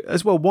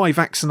 as well, why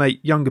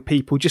vaccinate younger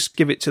people? Just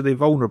give it to the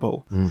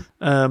vulnerable.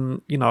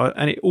 And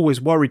it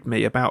always worried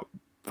me about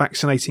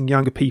vaccinating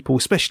younger people,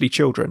 especially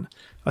children.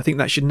 I think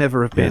that should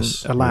never have been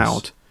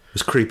allowed. Yes.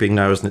 It's creeping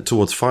now, isn't it,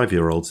 towards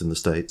 5-year-olds in the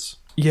States?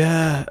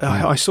 Yeah,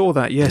 I saw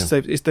that. Yes,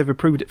 they've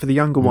approved it for the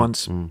younger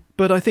ones.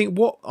 But I think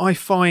what I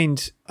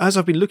find, as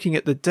I've been looking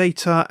at the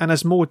data and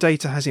as more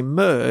data has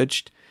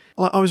emerged,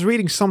 I was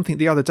reading something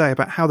the other day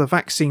about how the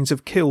vaccines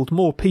have killed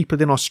more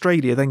people in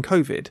Australia than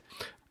COVID.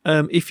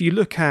 If you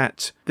look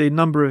at the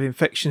number of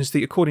infections,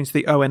 according to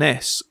the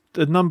ONS,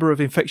 the number of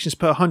infections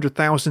per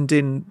 100,000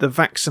 in the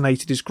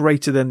vaccinated is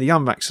greater than the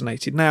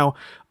unvaccinated. Now,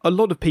 a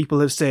lot of people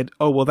have said,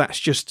 oh, well, that's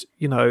just,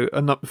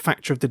 a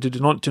factor of the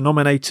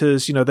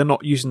denominators. They're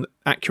not using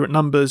accurate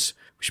numbers,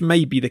 which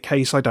may be the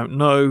case. I don't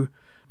know.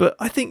 But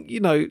I think,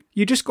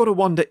 you just got to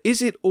wonder,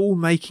 is it all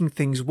making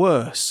things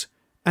worse?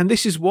 And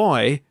this is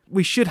why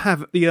we should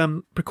have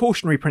the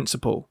precautionary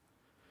principle.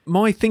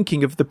 My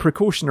thinking of the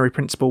precautionary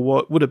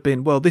principle would have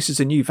been, well, this is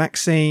a new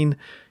vaccine,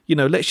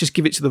 let's just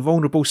give it to the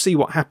vulnerable, see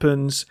what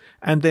happens,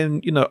 and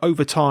then,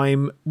 over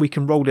time, we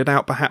can roll it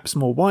out perhaps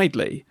more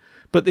widely,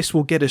 but this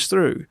will get us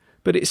through.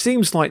 But it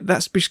seems like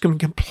that's become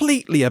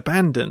completely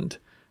abandoned,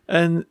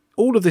 and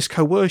all of this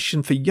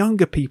coercion for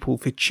younger people,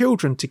 for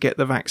children to get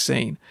the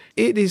vaccine,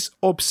 it is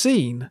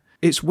obscene.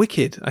 It's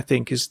wicked, I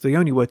think, is the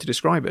only word to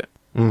describe it.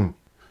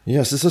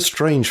 Yes, it's a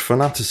strange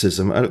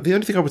fanaticism. The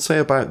only thing I would say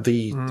about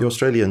the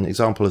Australian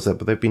example is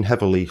that they've been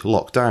heavily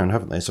locked down,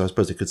 haven't they? So I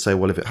suppose they could say,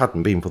 well, if it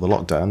hadn't been for the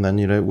lockdown, then,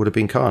 it would have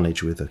been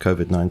carnage with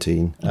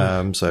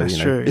COVID-19. So, That's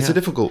true, it's a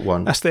difficult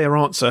one. That's their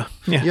answer.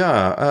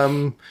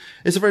 Yeah.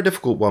 It's a very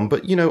difficult one.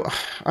 But,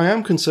 I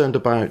am concerned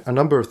about a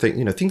number of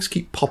things. Things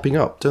keep popping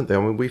up, don't they? I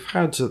mean, we've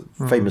had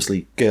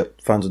famously Geert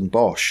van den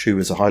Bosch, who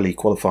is a highly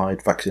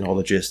qualified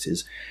vaccinologist.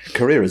 His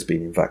career has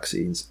been in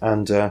vaccines.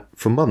 And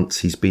for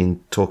months, he's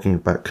been talking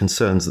about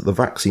concerns that the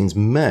vaccines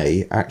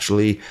may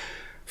actually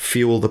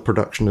fuel the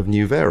production of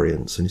new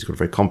variants. And he's got a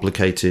very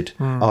complicated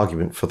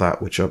argument for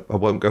that, which I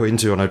won't go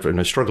into, and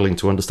I'm struggling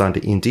to understand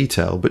it in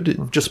detail.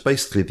 But just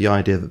basically the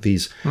idea that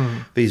these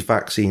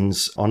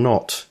vaccines are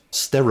not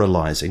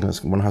sterilizing.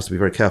 One has to be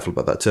very careful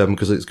about that term,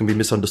 because it's going to be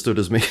misunderstood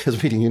as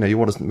meaning, you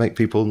want to make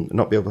people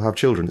not be able to have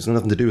children. It's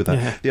nothing to do with that.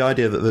 Yeah. The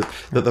idea that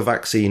the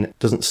vaccine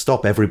doesn't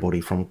stop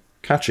everybody from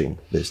catching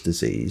this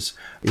disease,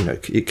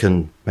 it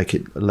can make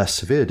it a less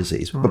severe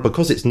disease. But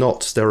because it's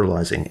not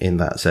sterilizing in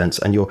that sense,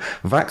 and you're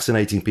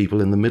vaccinating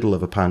people in the middle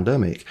of a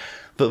pandemic,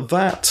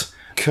 that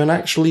can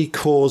actually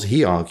cause,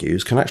 he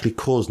argues,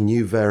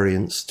 new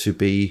variants to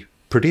be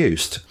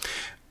produced.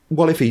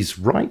 Well, if he's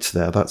right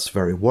there, that's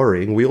very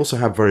worrying. We also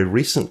have very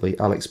recently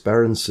Alex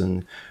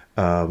Berenson.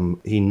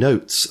 He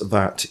notes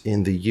that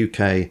in the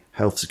UK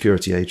Health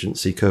Security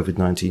Agency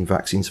COVID-19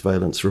 Vaccine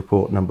Surveillance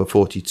Report number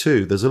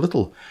 42, there's a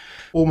little,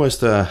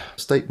 almost a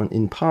statement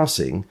in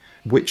passing,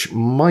 which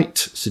might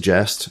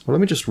suggest, well,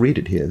 let me just read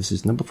it here. This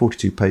is number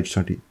 42, page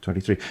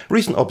 23.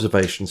 Recent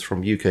observations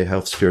from UK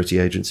Health Security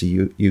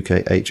Agency,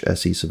 UK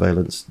HSE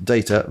surveillance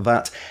data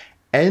that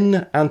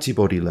N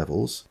antibody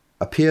levels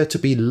appear to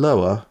be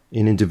lower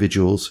in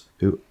individuals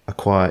who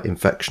acquire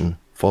infection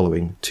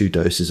following 2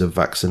 doses of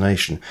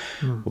vaccination.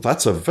 Well,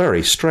 that's a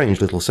very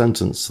strange little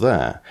sentence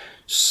there.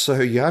 So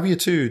you have your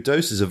 2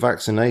 doses of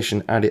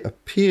vaccination, and it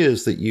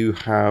appears that you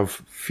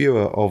have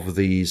fewer of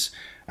these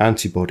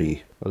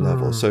antibody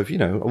levels. So if,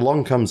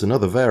 along comes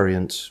another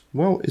variant,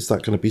 well, is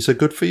that going to be so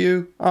good for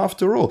you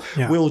after all?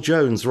 Yeah. Will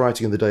Jones,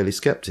 writing in the Daily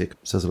Sceptic,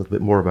 says a little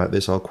bit more about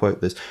this. I'll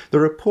quote this. The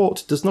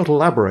report does not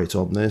elaborate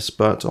on this,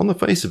 but on the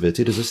face of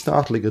it, it is a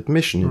startling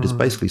admission. It is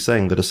basically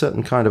saying that a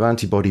certain kind of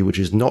antibody which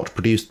is not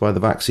produced by the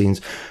vaccines,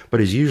 but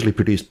is usually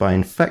produced by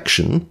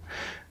infection,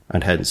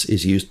 and hence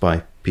is used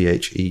by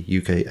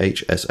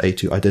PHE-UKHSA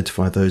to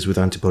identify those with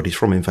antibodies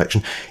from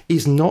infection,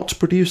 is not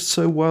produced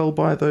so well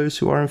by those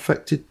who are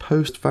infected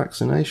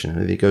post-vaccination.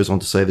 And he goes on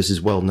to say this is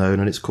well known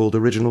and it's called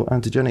original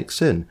antigenic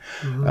sin,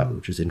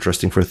 which is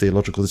interesting for a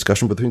theological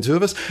discussion between 2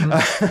 of us.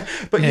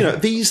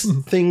 But, these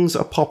things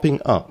are popping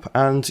up,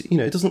 and,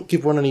 it doesn't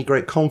give one any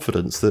great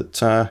confidence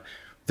that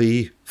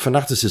the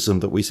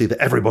fanaticism that we see that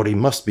everybody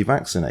must be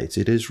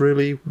vaccinated is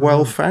really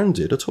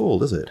well-founded at all,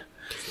 does it?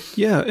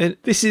 Yeah,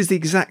 this is the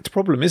exact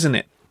problem, isn't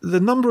it? The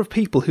number of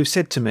people who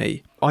said to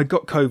me, I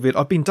got COVID,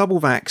 I've been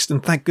double vaxxed,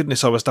 and thank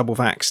goodness I was double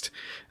vaxxed.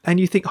 And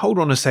you think, hold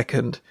on a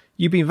second,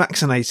 you've been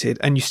vaccinated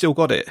and you still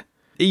got it.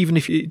 Even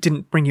if it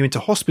didn't bring you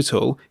into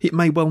hospital, it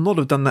may well not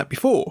have done that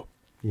before.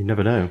 You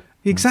never know.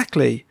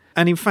 Exactly.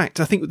 And in fact,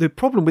 I think the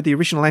problem with the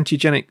original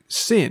antigenic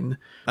sin,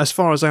 as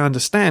far as I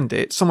understand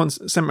it, someone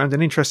sent around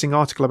an interesting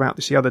article about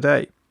this the other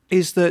day,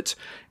 is that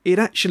it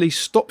actually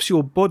stops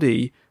your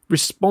body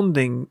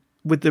responding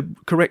with the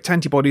correct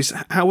antibodies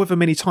however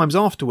many times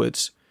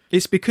afterwards.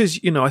 It's because,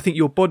 I think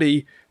your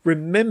body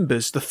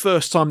remembers the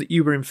first time that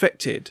you were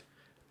infected,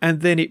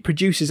 and then it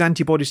produces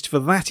antibodies for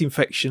that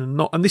infection.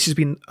 And this has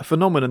been a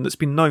phenomenon that's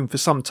been known for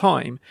some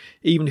time,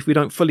 even if we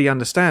don't fully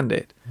understand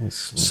it.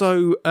 Yes.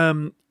 So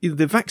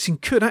the vaccine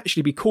could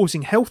actually be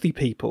causing healthy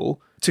people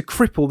to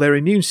cripple their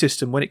immune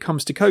system when it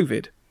comes to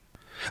COVID.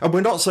 And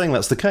we're not saying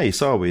that's the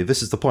case, are we?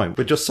 This is the point.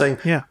 We're just saying,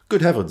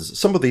 good heavens,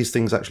 some of these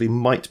things actually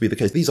might be the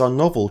case. These are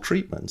novel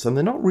treatments, and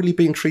they're not really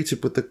being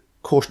treated with the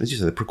caution, as you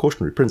say, the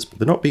precautionary principle.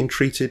 They're not being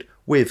treated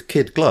with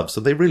kid gloves,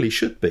 so they really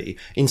should be.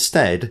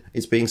 Instead,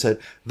 it's being said,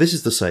 this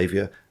is the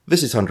saviour,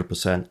 this is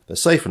 100%, they're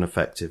safe and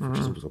effective,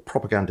 which is a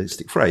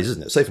propagandistic phrase,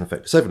 isn't it? Safe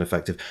and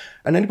effective.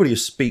 And anybody who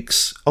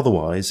speaks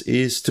otherwise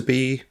is to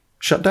be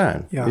shut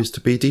down, is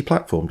to be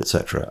deplatformed,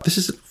 etc. This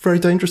is a very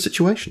dangerous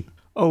situation.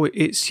 Oh,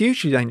 it's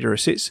hugely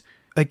dangerous.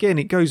 Again,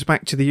 it goes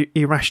back to the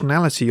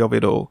irrationality of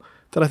it all,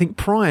 that I think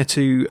prior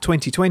to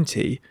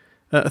 2020,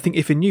 I think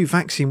if a new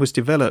vaccine was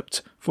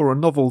developed for a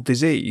novel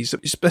disease,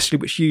 especially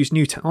which used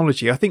new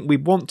technology, I think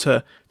we'd want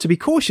to be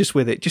cautious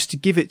with it, just to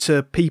give it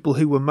to people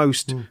who were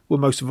most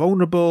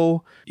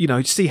vulnerable,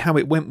 see how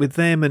it went with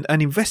them,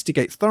 and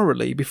investigate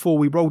thoroughly before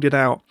we rolled it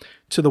out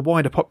to the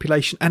wider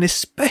population, and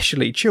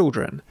especially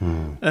children,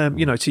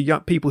 to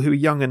young people who are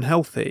young and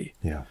healthy.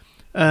 Yeah.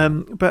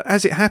 But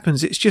as it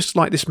happens, it's just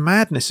like this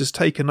madness has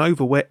taken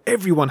over where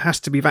everyone has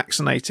to be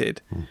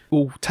vaccinated.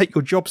 We'll take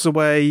your jobs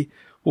away,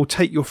 we'll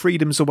take your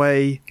freedoms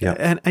away.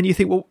 Yeah. And you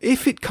think, well,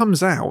 if it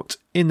comes out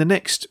in the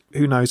next,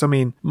 who knows,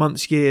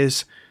 months,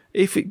 years,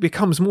 if it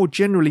becomes more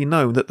generally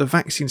known that the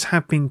vaccines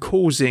have been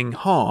causing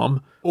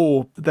harm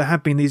or there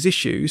have been these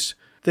issues,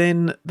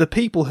 then the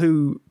people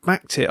who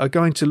backed it are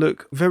going to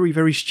look very,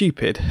 very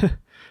stupid.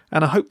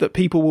 And I hope that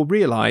people will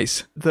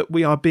realise that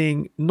we are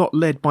being not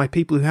led by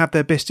people who have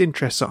their best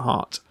interests at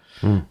heart.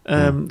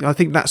 I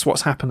think that's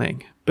what's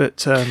happening.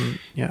 But,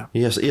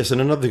 Yes,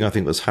 and another thing I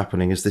think that's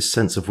happening is this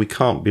sense of we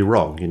can't be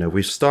wrong.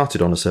 We've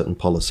started on a certain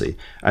policy,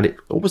 and it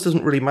almost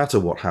doesn't really matter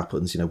what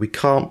happens. We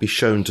can't be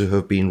shown to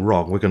have been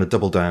wrong. We're going to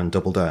double down.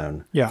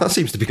 Yeah. That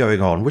seems to be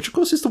going on, which, of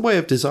course, is the way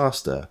of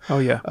disaster. Oh,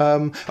 yeah.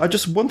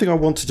 One thing I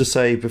wanted to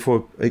say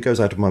before it goes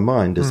out of my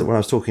mind is that when I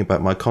was talking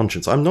about my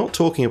conscience, I'm not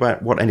talking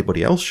about what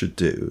anybody else should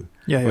do.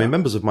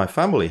 Members of my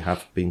family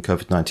have been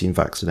COVID-19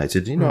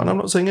 vaccinated, and I'm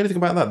not saying anything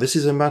about that. This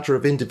is a matter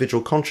of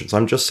individual conscience.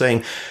 I'm just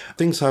saying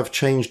things have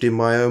changed in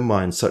my own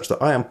mind such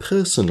that I am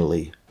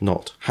personally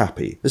not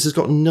happy. This has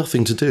got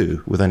nothing to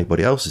do with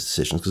anybody else's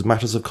decisions, because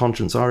matters of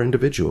conscience are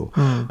individual.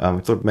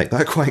 I thought I'd make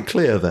that quite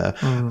clear there.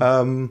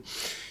 We're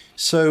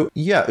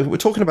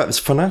talking about this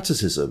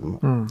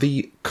fanaticism.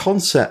 The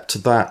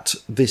concept that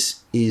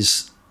this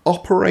is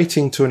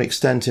operating to an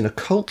extent in a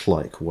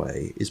cult-like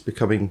way is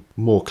becoming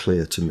more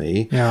clear to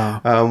me.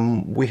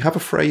 We have a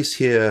phrase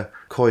here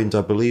coined,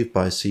 I believe,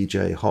 by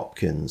C.J.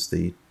 Hopkins,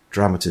 the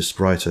dramatist,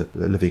 writer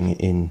living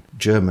in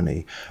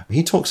Germany.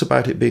 He talks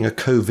about it being a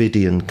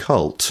COVIDian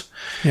cult.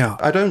 Yeah.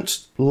 I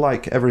don't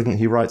like everything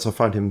he writes. I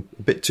find him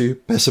a bit too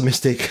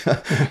pessimistic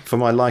for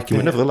my liking.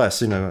 But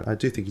nevertheless, I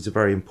do think he's a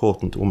very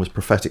important, almost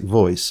prophetic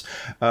voice.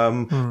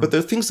 But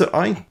the things that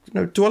I,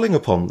 dwelling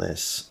upon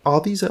this,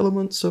 are these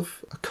elements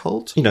of a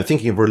cult?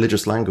 Thinking of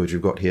religious language,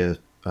 we've got here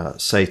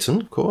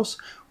Satan, of course.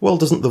 Well,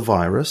 doesn't the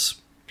virus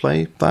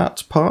play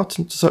that part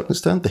to a certain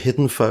extent? The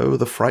hidden foe,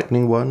 the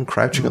frightening one,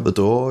 crouching at the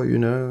door,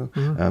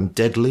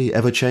 deadly,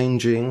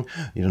 ever-changing,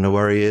 you don't know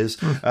where he is.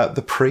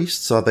 The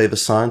priests, are they the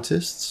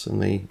scientists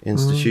and the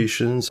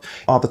institutions?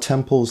 Are the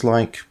temples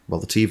like, the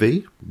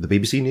TV, the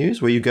BBC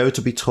News, where you go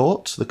to be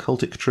taught the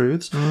cultic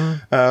truths?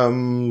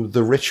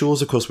 The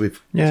rituals, of course, it's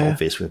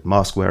obvious with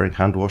mask wearing,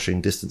 hand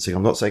washing, distancing.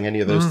 I'm not saying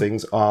any of those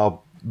things are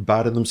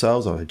bad in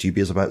themselves. I've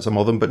dubious about some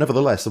of them, but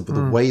nevertheless,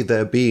 the way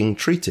they're being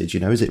treated,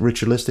 is it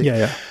ritualistic?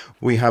 Yeah.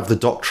 We have the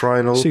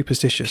doctrinal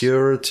superstitious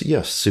purity.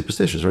 Yes,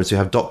 superstitious. Right. So you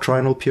have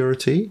doctrinal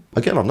purity.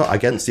 Again, I'm not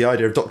against the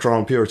idea of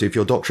doctrinal purity if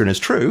your doctrine is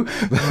true,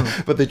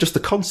 but they're just the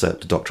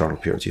concept of doctrinal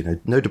purity.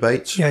 No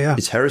debate. Yeah.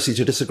 It's heresy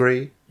to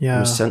disagree.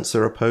 Yeah.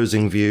 Censor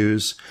opposing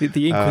views.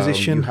 The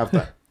Inquisition. You have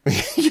that.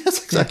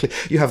 Yes, exactly.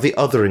 You have the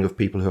othering of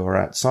people who are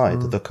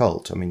outside the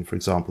cult. I mean, for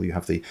example, you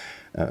have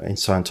in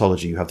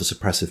Scientology, you have the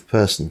suppressive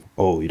person.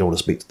 Oh, you don't want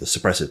to speak to the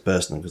suppressive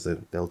person because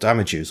they'll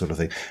damage you, sort of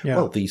thing. Yeah.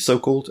 Well, the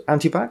so-called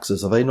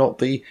anti-vaxxers, are they not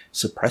the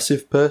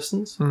suppressive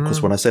persons? Of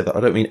course, when I say that, I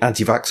don't mean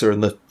anti-vaxxer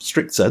in the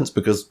strict sense,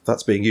 because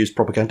that's being used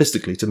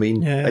propagandistically to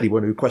mean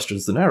anyone who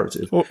questions the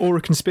narrative. Or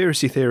a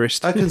conspiracy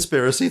theorist. A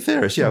conspiracy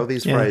theorist, well,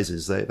 these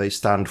phrases, they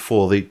stand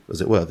for the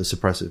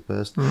suppressive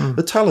person.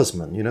 The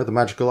talisman, the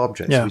magical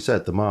objects, we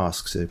said, the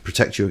masks,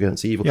 protect you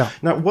against evil. Yeah.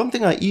 Now, one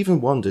thing I even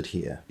wondered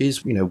here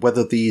is,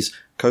 whether these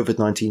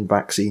COVID-19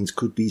 vaccines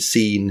could be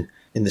seen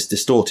in this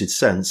distorted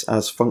sense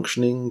as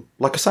functioning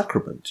like a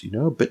sacrament,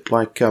 a bit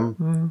like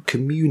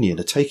communion,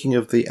 a taking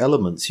of the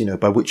elements,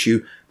 by which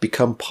you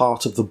become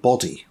part of the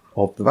body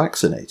of the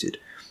vaccinated.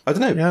 I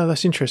don't know. Yeah,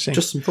 that's interesting.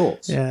 Just some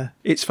thoughts. Yeah.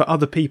 It's for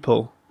other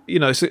people.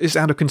 It's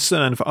out of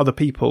concern for other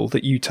people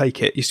that you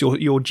take it. It's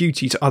your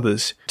duty to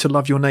others to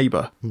love your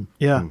neighbour.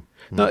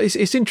 No,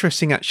 it's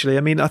interesting, actually.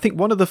 I mean, I think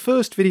one of the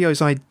first videos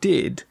I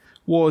did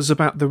was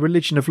about the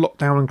religion of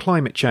lockdown and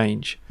climate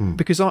change,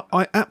 because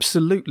I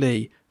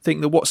absolutely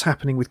think that what's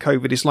happening with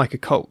COVID is like a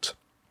cult.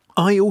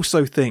 I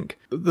also think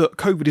that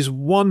COVID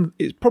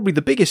is probably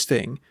the biggest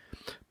thing,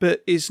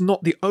 but is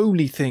not the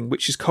only thing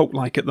which is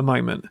cult-like at the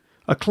moment.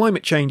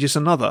 Climate change is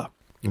another,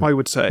 I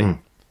would say.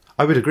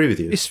 I would agree with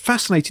you. It's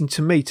fascinating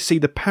to me to see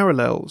the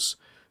parallels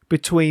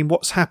between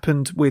what's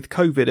happened with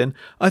COVID. And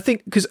I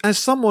think, because as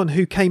someone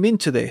who came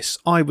into this,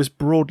 I was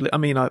broadly, I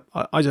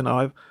don't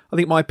know, I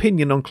think my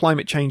opinion on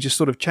climate change has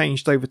sort of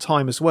changed over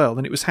time as well,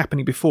 and it was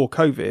happening before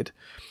COVID.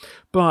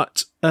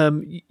 But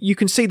you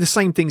can see the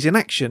same things in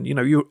action.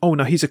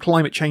 He's a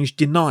climate change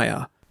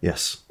denier.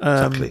 Yes,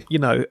 exactly.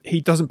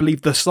 He doesn't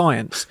believe the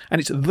science, and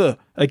it's the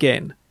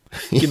again,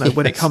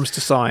 when it comes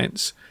to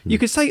science. You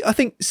could say, I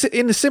think,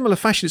 in a similar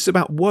fashion, it's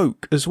about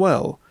woke as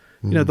well.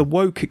 The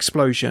woke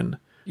explosion.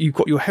 You've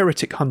got your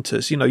heretic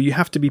hunters. You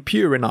have to be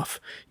pure enough.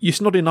 It's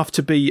not enough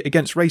to be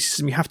against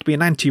racism. You have to be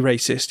an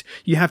anti-racist.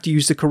 You have to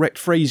use the correct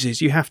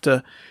phrases. You have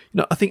to,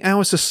 I think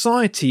our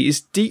society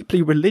is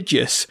deeply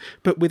religious,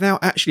 but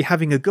without actually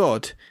having a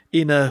God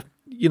in an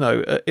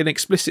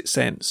explicit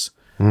sense.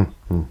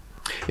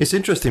 It's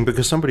interesting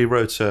because somebody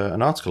wrote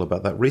an article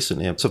about that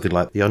recently, something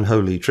like the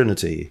unholy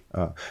trinity,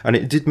 and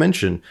it did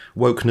mention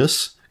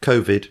wokeness,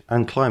 COVID,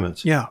 and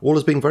climate. Yeah. All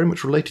as being very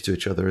much related to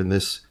each other in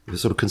this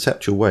sort of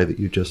conceptual way that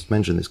you just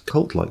mentioned, this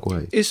cult-like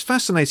way. It's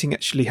fascinating,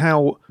 actually,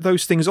 how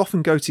those things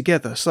often go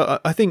together. So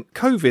I think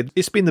COVID,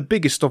 it's been the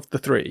biggest of the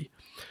three.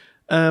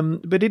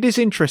 But it is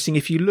interesting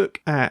if you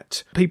look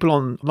at people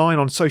online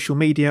on social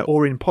media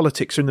or in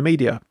politics or in the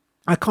media,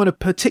 a kind of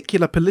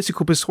particular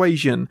political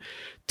persuasion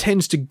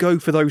tends to go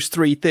for those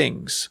three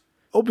things.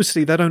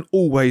 Obviously, they don't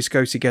always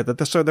go together.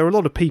 So there are a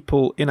lot of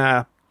people in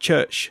our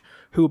church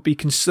who would be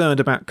concerned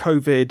about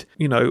COVID,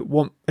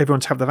 want everyone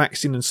to have the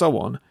vaccine and so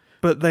on,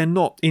 but they're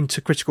not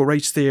into critical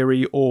race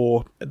theory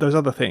or those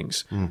other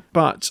things.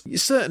 But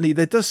certainly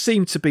there does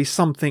seem to be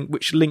something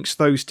which links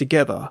those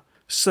together,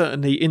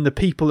 certainly in the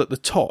people at the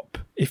top,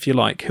 if you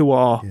like, who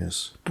are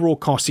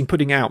broadcasting,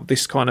 putting out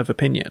this kind of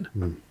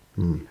opinion.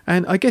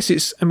 And I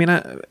guess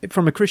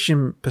from a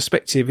Christian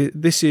perspective,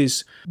 this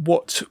is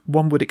what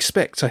one would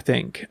expect, I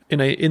think.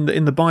 In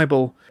the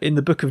Bible, in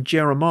the book of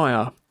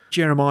Jeremiah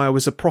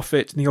was a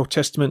prophet in the Old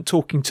Testament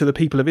talking to the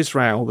people of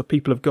Israel, the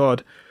people of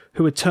God,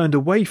 who had turned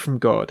away from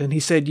God. And he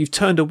said, you've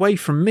turned away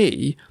from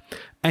me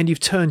and you've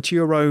turned to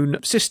your own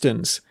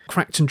cisterns,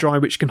 cracked and dry,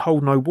 which can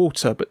hold no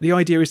water. But the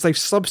idea is they've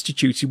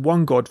substituted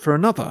one God for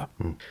another.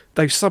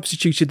 They've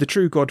substituted the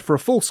true God for a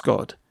false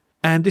God.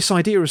 And this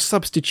idea of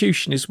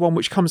substitution is one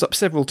which comes up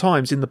several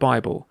times in the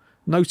Bible,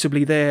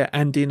 notably there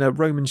and in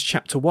Romans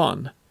chapter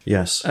 1.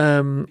 Yes.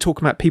 Talking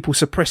about people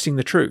suppressing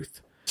the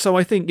truth. So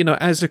I think,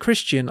 as a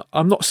Christian,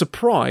 I'm not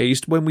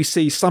surprised when we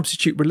see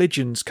substitute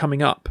religions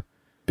coming up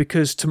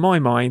because to my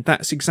mind,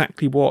 that's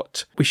exactly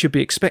what we should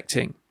be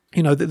expecting.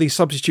 That these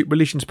substitute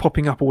religions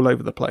popping up all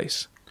over the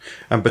place.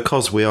 And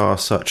because we are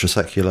such a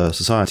secular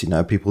society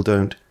now, people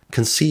don't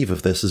conceive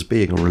of this as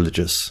being a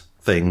religious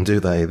thing, do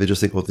they? They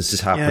just think, well, this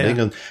is happening.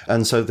 Yeah.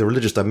 And so the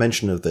religious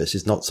dimension of this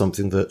is not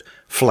something that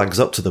flags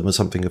up to them as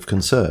something of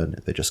concern.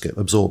 They just get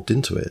absorbed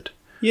into it.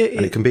 Yeah,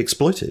 and it can be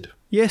exploited.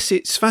 Yes,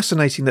 it's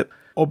fascinating that,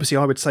 obviously,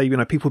 I would say,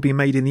 people being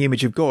made in the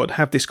image of God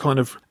have this kind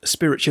of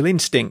spiritual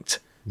instinct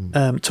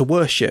to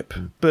worship.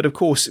 But of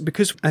course,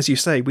 because, as you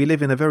say, we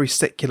live in a very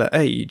secular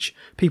age,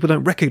 people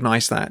don't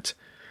recognise that.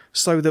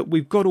 So that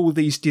we've got all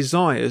these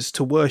desires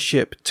to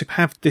worship, to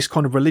have this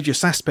kind of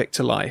religious aspect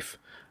to life.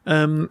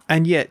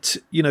 And yet,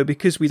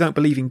 because we don't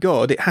believe in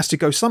God, it has to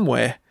go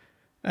somewhere.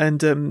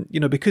 And,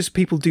 because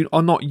people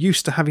are not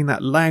used to having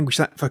that language,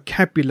 that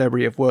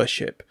vocabulary of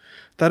worship,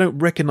 they don't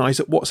recognise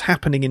that what's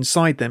happening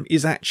inside them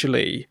is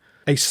actually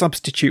a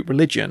substitute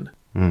religion.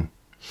 And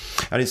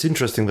it's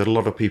interesting that a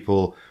lot of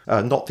people,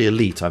 not the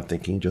elite, I'm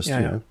thinking, just,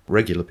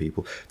 regular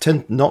people,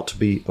 tend not to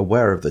be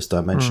aware of this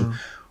dimension.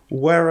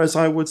 Whereas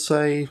I would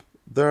say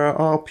there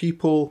are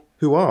people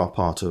who are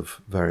part of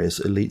various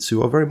elites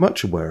who are very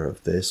much aware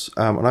of this.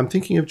 And I'm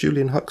thinking of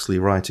Julian Huxley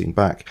writing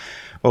back,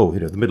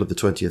 the middle of the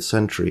 20th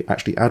century,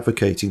 actually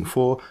advocating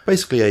for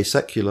basically a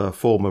secular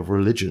form of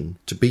religion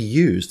to be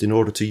used in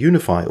order to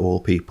unify all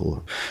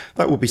people.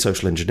 That would be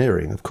social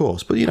engineering, of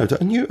course, but,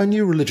 a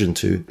new religion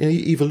an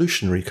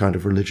evolutionary kind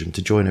of religion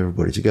to join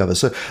everybody together.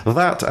 So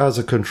that as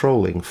a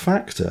controlling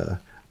factor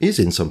is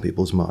in some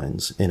people's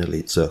minds in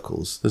elite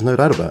circles. There's no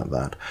doubt about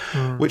that,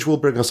 which will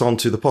bring us on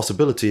to the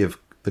possibility of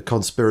the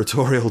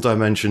conspiratorial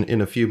dimension in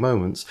a few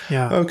moments.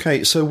 Yeah.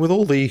 Okay, so with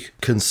all the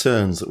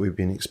concerns that we've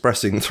been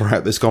expressing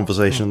throughout this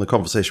conversation and the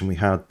conversation we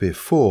had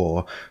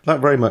before, that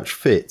very much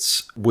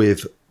fits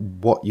with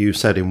what you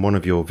said in one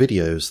of your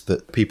videos,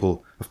 that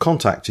people have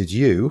contacted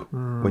you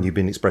when you've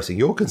been expressing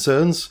your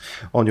concerns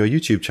on your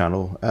YouTube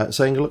channel,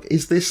 saying, look,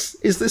 is this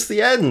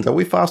the end? Are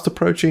we fast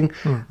approaching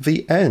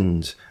the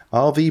end?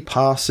 Are the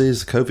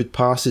passes, COVID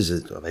passes,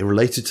 are they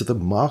related to the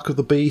mark of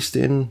the beast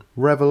in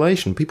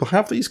Revelation? People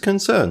have these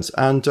concerns,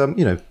 and,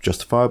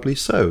 justifiably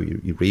so.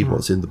 You read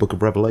what's in the book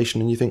of Revelation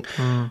and you think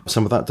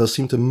some of that does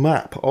seem to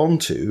map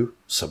onto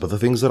some of the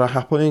things that are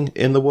happening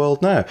in the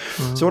world now.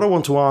 So what I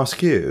want to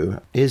ask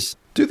you is,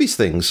 do these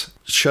things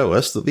show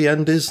us that the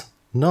end is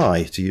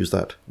nigh, to use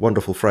that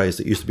wonderful phrase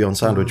that used to be on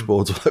sandwich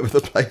boards all over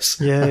the place?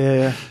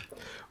 Yeah.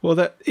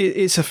 Well,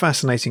 it's a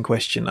fascinating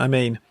question. I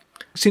mean,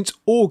 since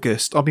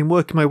August, I've been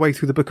working my way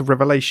through the book of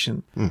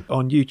Revelation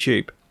on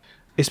YouTube.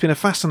 It's been a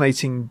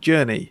fascinating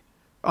journey.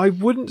 I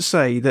wouldn't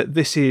say that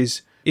this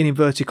is, in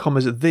inverted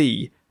commas,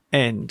 the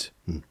end.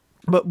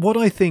 But what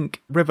I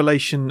think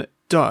Revelation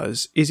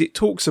does is it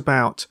talks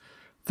about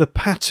the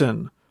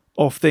pattern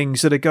of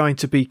things that are going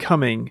to be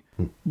coming,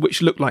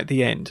 which look like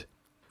the end.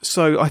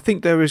 So I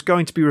think there is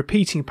going to be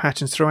repeating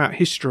patterns throughout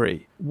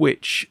history,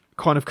 which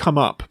kind of come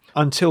up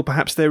until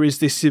perhaps there is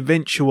this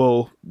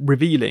eventual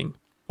revealing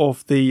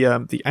of the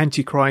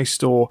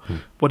Antichrist, or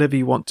whatever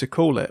you want to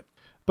call it.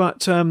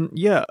 But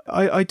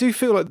I do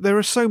feel like there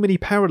are so many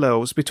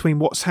parallels between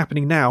what's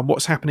happening now and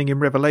what's happening in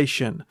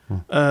Revelation.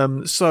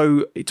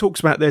 So it talks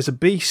about there's a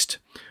beast,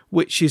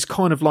 which is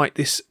kind of like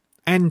this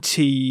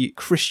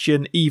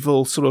anti-Christian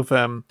evil sort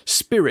of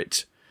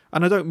spirit.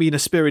 And I don't mean a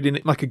spirit in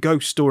it like a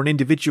ghost or an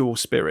individual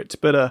spirit,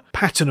 but a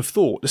pattern of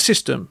thought, a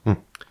system,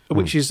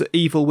 which is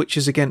evil, which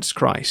is against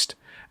Christ.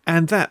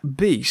 And that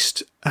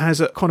beast has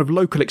a kind of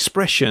local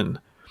expression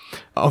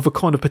of a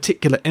kind of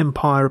particular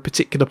empire, a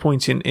particular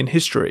point in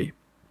history.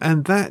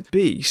 And that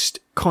beast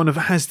kind of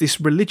has this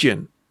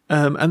religion.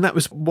 And that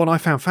was what I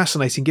found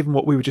fascinating, given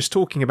what we were just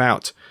talking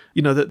about,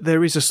 that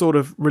there is a sort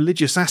of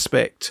religious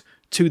aspect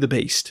to the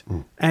beast,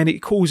 and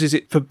it causes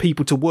it for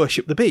people to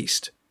worship the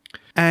beast.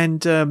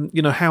 And,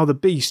 how the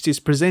beast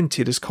is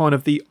presented as kind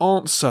of the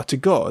answer to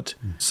God.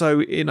 So,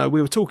 we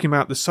were talking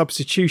about the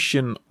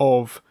substitution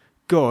of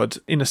God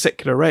in a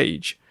secular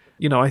age.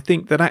 I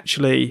think that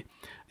actually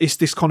it's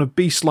this kind of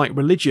beast-like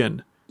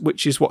religion,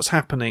 which is what's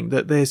happening,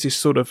 that there's this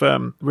sort of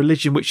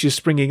religion which is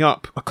springing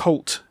up, a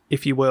cult,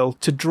 if you will,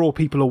 to draw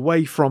people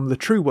away from the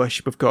true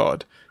worship of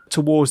God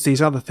towards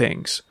these other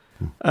things.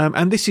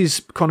 And this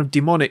is kind of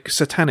demonic,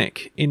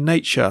 satanic in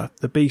nature,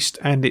 the beast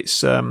and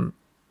its,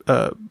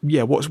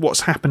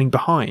 what's happening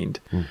behind.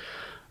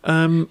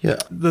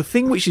 The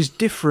thing which is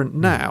different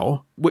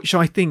now, which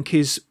I think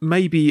is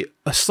maybe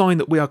a sign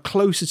that we are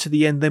closer to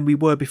the end than we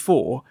were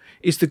before,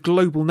 is the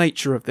global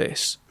nature of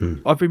this.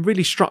 I've been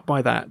really struck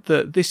by that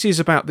this is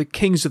about the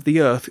kings of the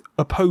earth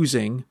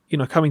opposing,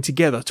 coming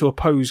together to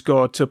oppose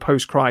God, to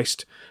oppose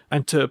Christ,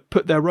 and to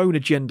put their own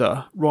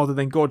agenda rather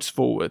than God's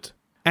forward.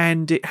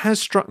 And it has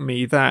struck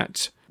me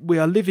that we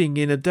are living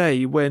in a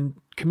day when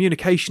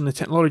communication and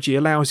technology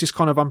allows this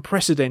kind of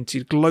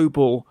unprecedented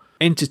global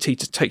entity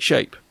to take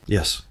shape.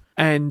 Yes.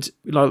 And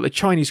the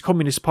Chinese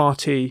Communist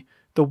Party,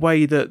 the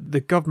way that the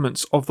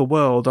governments of the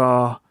world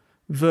are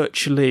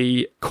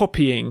virtually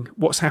copying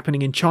what's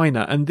happening in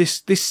China. And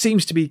this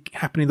seems to be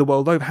happening the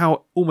world over,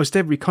 how almost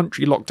every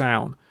country locked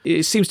down.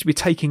 it seems to be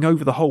taking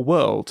over the whole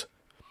world.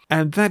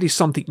 And that is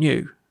something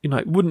new.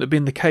 It wouldn't have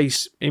been the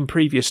case in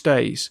previous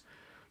days.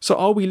 So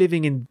are we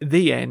living in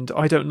the end?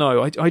 I don't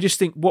know. I just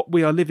think what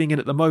we are living in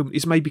at the moment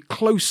is maybe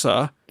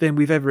closer than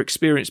we've ever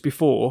experienced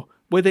before.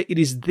 Whether it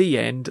is the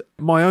end,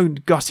 my own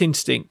gut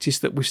instinct is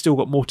that we've still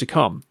got more to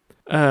come.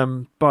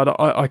 But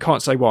I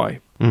can't say why.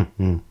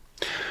 Mm-hmm.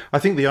 I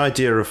think the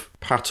idea of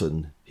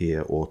pattern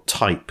here, or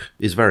type,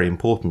 is very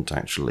important,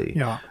 actually.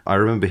 Yeah. I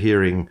remember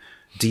hearing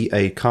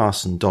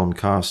Don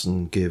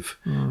Carson, give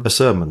a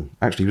sermon.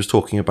 Actually, he was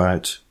talking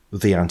about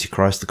the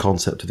Antichrist, the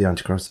concept of the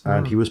Antichrist,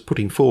 and he was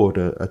putting forward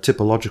a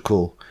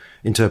typological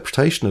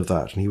interpretation of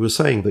that. And he was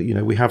saying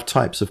that, we have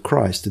types of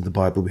Christ in the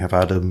Bible. We have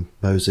Adam,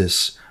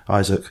 Moses,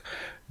 Isaac,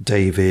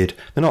 David.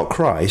 They're not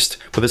Christ,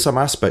 but there's some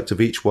aspect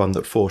of each one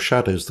that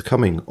foreshadows the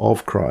coming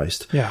of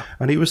Christ. Yeah.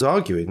 And he was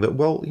arguing that,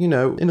 well, in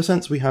a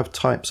sense, we have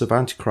types of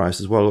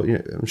Antichrist as well.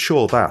 I'm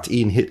sure that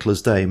in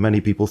Hitler's day, many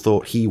people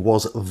thought he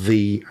was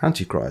the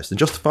Antichrist, and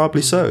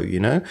justifiably so,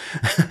 Yeah.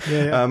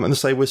 And the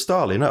same with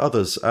Stalin,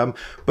 others. But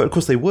of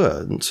course they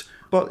weren't.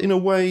 But in a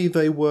way,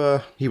 they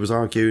were, he was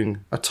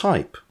arguing, a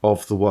type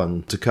of the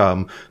one to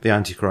come, the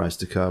Antichrist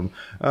to come.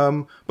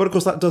 But of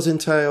course, that does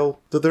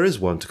entail that there is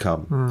one to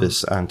come,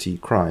 this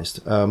Antichrist,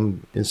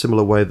 in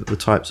similar way that the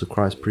types of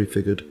Christ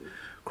prefigured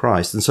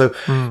Christ. And so,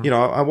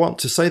 I want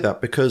to say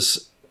that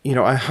because,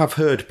 I have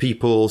heard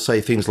people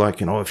say things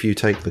like, if you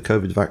take the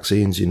COVID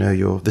vaccines,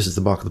 this is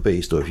the mark of the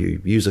beast, or if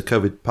you use a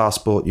COVID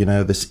passport,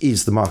 this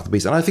is the mark of the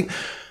beast. And I think,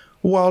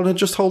 well, now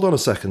just hold on a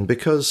second,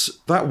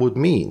 because that would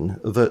mean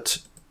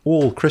that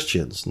all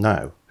Christians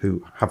now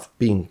who have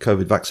been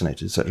COVID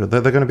vaccinated, etc., they're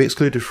going to be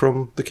excluded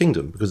from the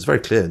kingdom, because it's very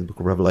clear in the book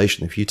of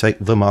Revelation, if you take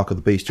the mark of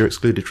the beast, you're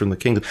excluded from the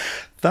kingdom.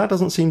 That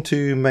doesn't seem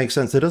to make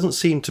sense. There doesn't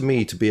seem to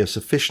me to be a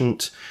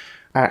sufficient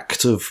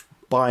act of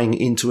buying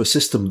into a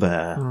system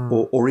there,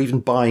 or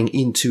even buying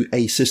into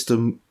a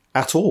system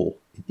at all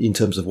in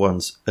terms of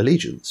one's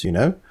allegiance,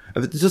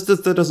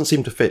 that doesn't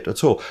seem to fit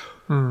at all.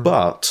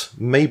 But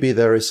maybe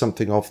there is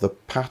something of the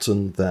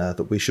pattern there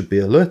that we should be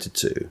alerted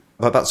to.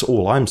 That's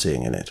all I'm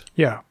seeing in it.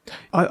 Yeah,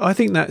 I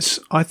think that's.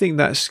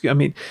 I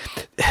mean,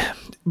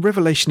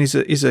 Revelation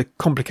is a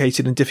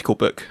complicated and difficult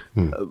book.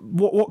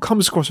 What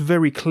comes across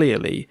very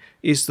clearly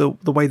is the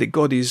way that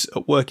God is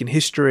at work in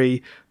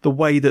history, the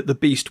way that the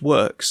beast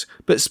works,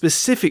 but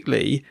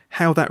specifically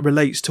how that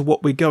relates to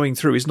what we're going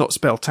through is not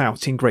spelt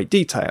out in great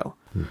detail.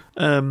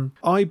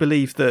 I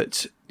believe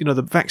that,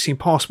 the vaccine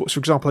passports, for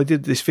example, I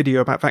did this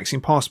video about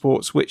vaccine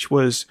passports, which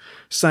was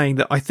saying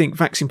that I think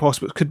vaccine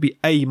passports could be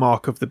a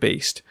mark of the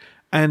beast.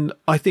 And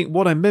I think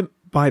what I meant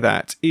by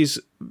that is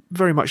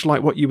very much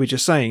like what you were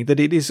just saying, that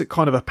it is a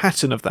kind of a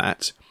pattern of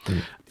that.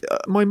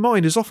 My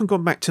mind has often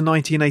gone back to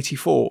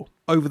 1984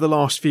 over the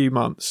last few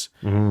months.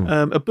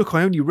 A book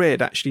I only read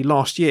actually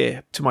last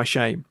year, to my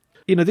shame.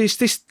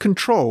 This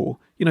control,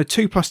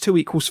 2 +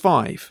 2 =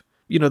 5.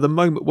 The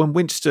moment when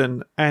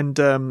Winston and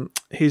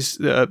his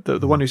the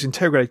one who's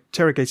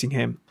interrogating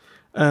him,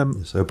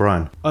 Yes,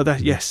 O'Brien.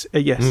 Yes.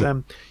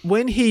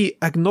 When he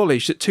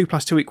acknowledged that 2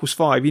 + 2 =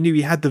 5, he knew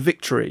he had the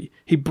victory.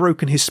 He'd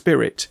broken his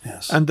spirit,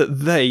 and that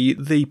they,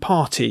 the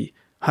party,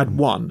 had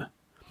won.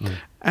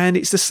 And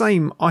it's the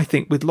same, I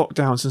think, with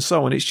lockdowns and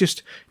so on. It's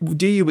just,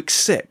 do you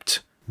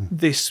accept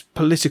this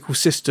political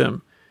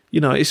system?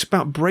 It's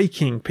about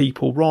breaking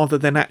people rather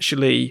than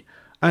actually.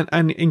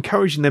 And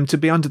encouraging them to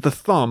be under the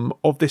thumb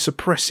of this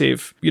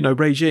oppressive,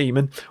 regime.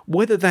 And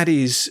whether that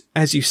is,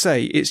 as you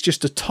say, it's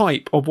just a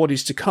type of what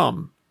is to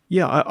come.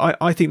 Yeah,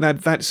 I think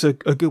that's a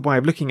good way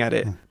of looking at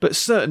it. But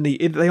certainly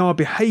they are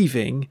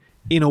behaving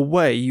in a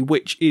way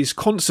which is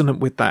consonant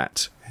with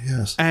that.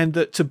 Yes. And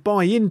that to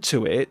buy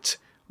into it,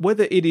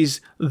 whether it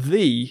is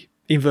the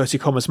inverted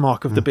commas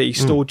mark of the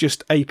beast or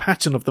just a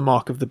pattern of the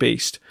mark of the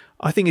beast,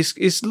 I think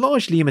is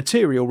largely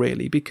immaterial,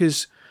 really,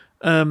 because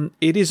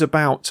it is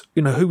about,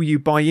 who you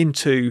buy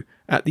into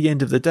at the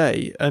end of the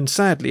day. And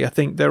sadly, I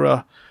think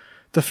the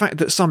fact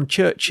that some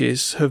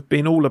churches have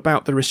been all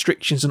about the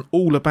restrictions and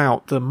all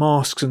about the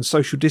masks and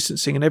social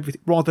distancing and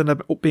everything, rather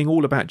than being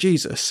all about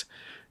Jesus,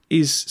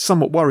 is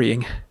somewhat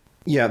worrying.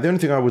 Yeah, the only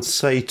thing I would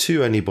say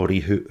to anybody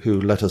who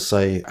let us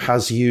say,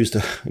 has used a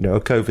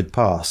COVID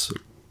pass,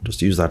 just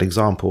to use that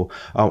example,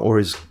 or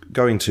is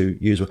going to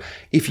use one.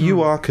 If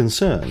you are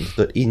concerned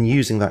that in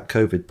using that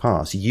COVID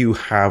pass, you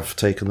have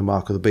taken the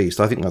mark of the beast,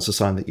 I think that's a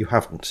sign that you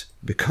haven't.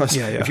 Because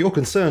if you're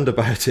concerned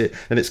about it,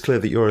 then it's clear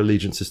that your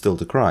allegiance is still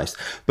to Christ.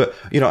 But,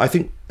 I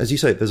think, as you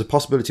say, there's a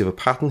possibility of a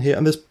pattern here,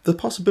 and there's the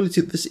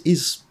possibility that this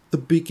is the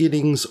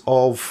beginnings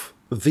of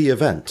the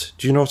event.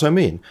 Do you know what I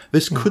mean?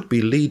 This could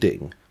be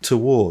leading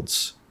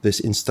towards this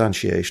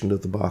instantiation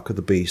of the mark of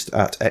the beast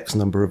at X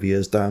number of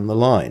years down the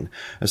line.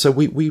 And so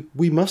we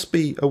must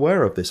be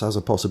aware of this as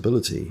a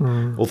possibility.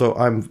 Although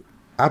I'm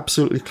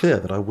absolutely clear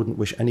that I wouldn't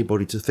wish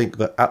anybody to think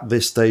that at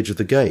this stage of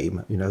the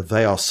game,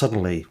 they are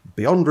suddenly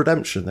beyond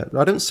redemption.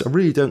 I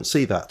really don't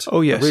see that.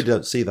 Oh, yes. I really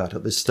don't see that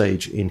at this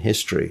stage in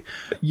history.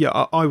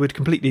 Yeah, I would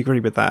completely agree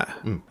with that.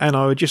 And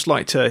I would just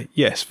like to,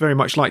 very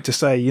much like to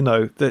say,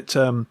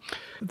 that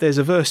there's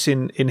a verse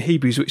in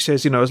Hebrews which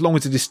says, as long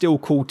as it is still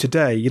called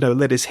today,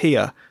 let us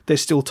hear.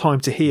 There's still time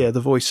to hear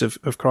the voice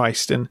of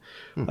Christ. And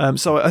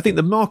so I think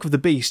the mark of the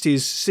beast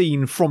is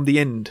seen from the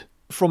end.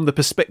 From the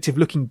perspective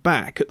looking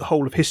back at the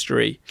whole of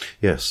history,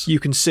 yes, you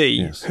can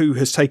see who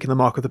has taken the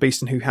mark of the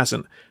beast and who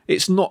hasn't.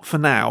 It's not for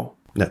now.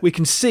 No. We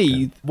can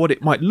see what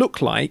it might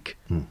look like,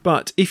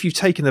 but if you've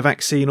taken the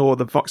vaccine or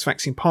the Vox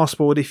vaccine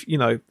passport,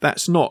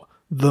 that's not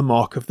the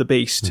mark of the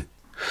beast.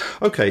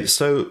 Okay,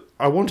 so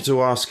I wanted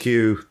to ask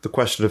you the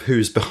question of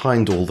who's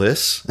behind all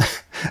this.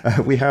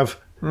 We have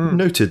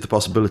noted the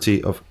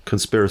possibility of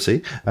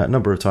conspiracy a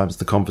number of times in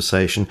the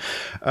conversation.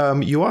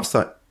 You asked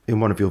that in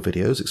one of your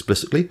videos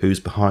explicitly, who's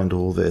behind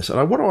all this. And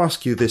I want to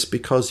ask you this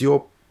because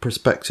your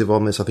perspective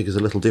on this, I think, is a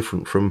little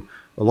different from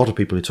a lot of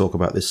people who talk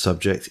about this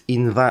subject,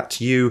 in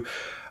that you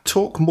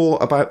talk more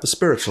about the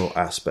spiritual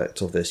aspect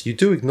of this. You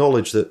do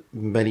acknowledge that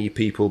many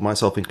people,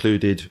 myself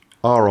included,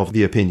 are of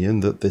the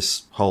opinion that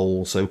this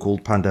whole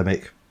so-called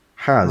pandemic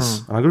has,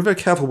 and I'm going to be very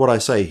careful what I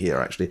say here,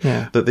 actually,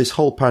 that this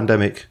whole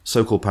pandemic,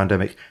 so-called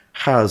pandemic,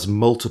 has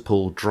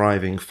multiple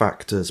driving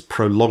factors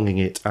prolonging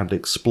it and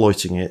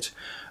exploiting it.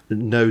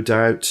 No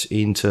doubt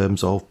in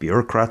terms of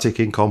bureaucratic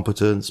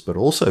incompetence, but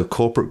also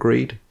corporate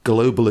greed,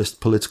 globalist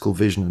political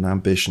vision and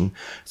ambition,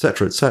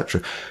 etc.,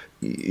 etc.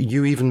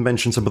 You even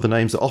mentioned some of the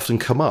names that often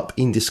come up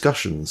in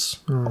discussions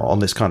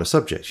on this kind of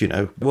subject.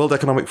 World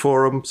Economic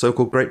Forum,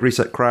 so-called Great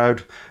Reset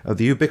crowd,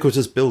 the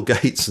ubiquitous Bill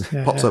Gates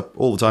pops up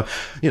all the time.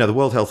 The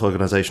World Health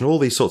Organization, all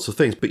these sorts of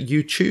things. But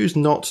you choose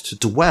not to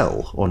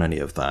dwell on any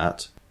of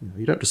that.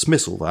 You don't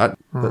dismiss all that,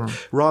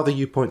 but rather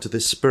you point to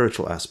this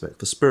spiritual aspect,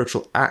 the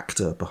spiritual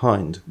actor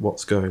behind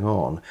what's going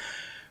on.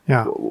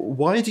 Yeah.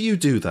 Why do you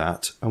do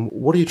that, and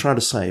what are you trying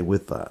to say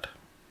with that?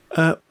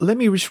 Let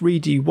me just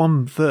read you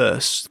one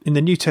verse in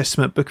the New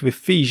Testament book of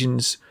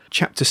Ephesians,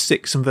 chapter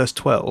 6 and verse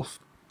 12.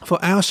 For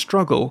our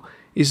struggle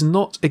is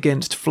not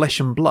against flesh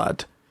and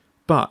blood,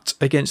 but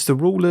against the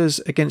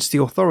rulers, against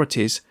the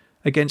authorities,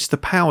 against the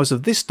powers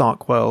of this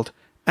dark world,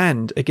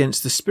 and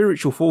against the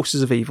spiritual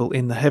forces of evil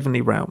in the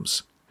heavenly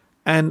realms.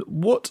 And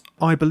what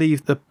I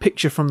believe the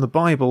picture from the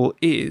Bible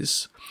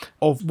is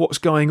of what's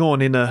going on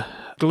in a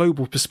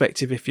global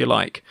perspective, if you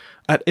like,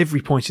 at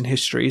every point in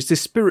history, is this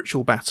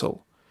spiritual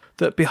battle.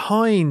 That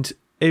behind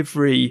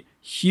every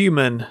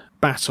human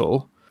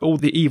battle, all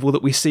the evil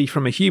that we see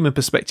from a human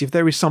perspective,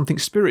 there is something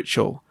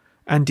spiritual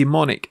and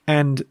demonic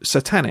and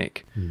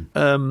satanic.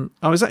 I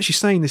was actually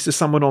saying this to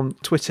someone on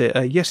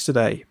Twitter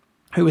yesterday,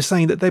 who was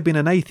saying that they've been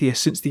an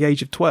atheist since the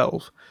age of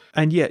 12.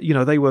 And yet,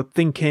 they were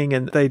thinking,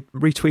 and they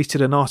retweeted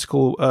an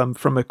article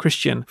from a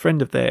Christian friend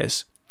of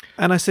theirs.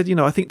 And I said,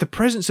 I think the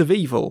presence of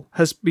evil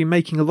has been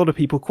making a lot of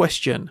people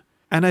question.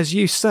 And as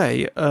you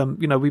say,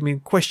 we've been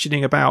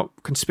questioning about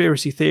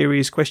conspiracy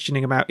theories,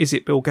 questioning about, is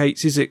it Bill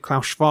Gates, is it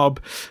Klaus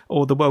Schwab,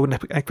 or the World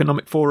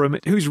Economic Forum,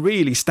 who's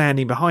really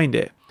standing behind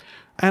it?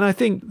 And I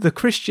think the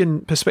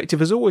Christian perspective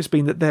has always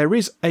been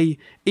that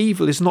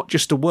evil is not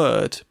just a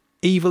word.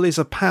 Evil is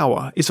a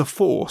power, is a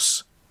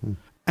force.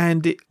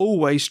 And it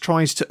always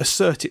tries to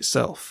assert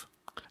itself.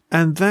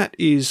 And that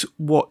is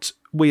what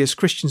we as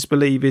Christians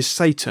believe is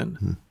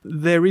Satan.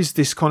 There is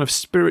this kind of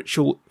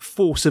spiritual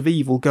force of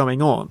evil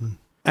going on.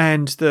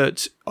 And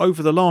that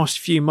over the last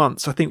few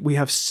months, I think we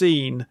have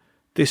seen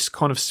this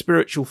kind of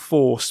spiritual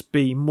force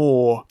be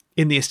more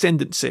in the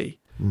ascendancy.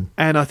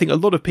 And I think a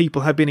lot of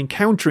people have been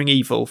encountering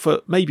evil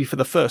for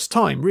the first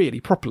time, really,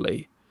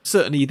 properly.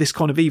 Certainly this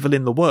kind of evil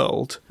in the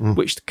world,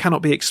 which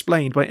cannot be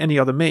explained by any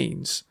other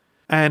means.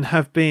 And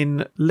have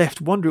been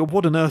left wondering,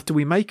 what on earth do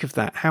we make of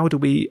that? How do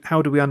we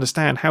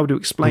understand? How do we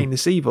explain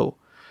this evil?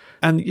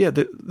 And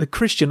the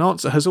Christian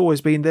answer has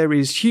always been there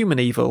is human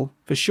evil,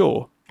 for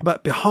sure.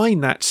 But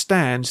behind that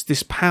stands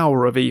this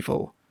power of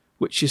evil,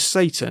 which is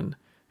Satan,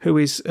 who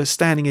is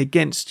standing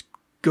against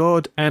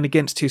God and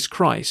against his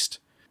Christ.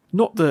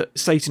 Not that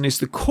Satan is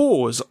the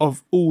cause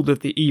of all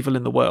of the evil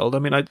in the world. I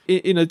mean,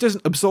 it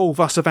doesn't absolve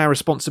us of our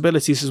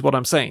responsibilities, is what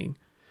I'm saying.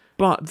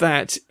 But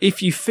that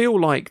if you feel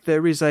like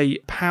there is a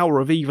power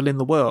of evil in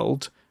the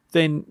world,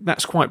 then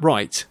that's quite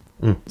right.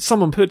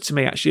 Someone put to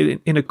me,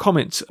 actually, in a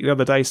comment the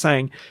other day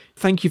saying,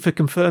 thank you for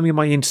confirming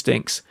my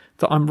instincts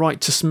that I'm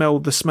right to smell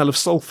the smell of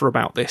sulphur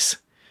about this.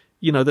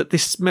 That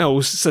this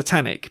smells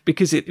satanic,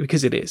 because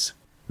it is.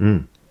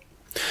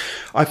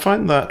 I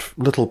find that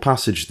little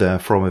passage there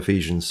from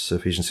Ephesians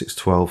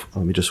 6:12.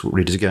 Let me just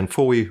read it again.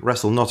 For we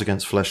wrestle not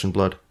against flesh and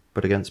blood,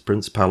 but against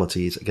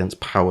principalities,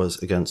 against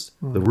powers, against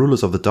the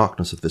rulers of the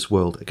darkness of this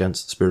world,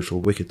 against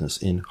spiritual wickedness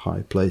in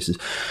high places.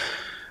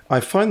 I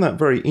find that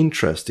very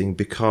interesting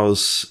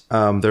because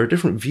there are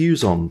different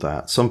views on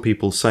that. Some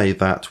people say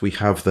that we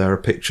have there a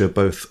picture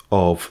both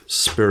of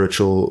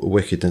spiritual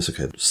wickedness.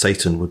 Okay,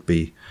 Satan would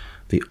be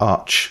the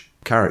arch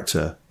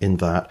character in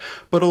that,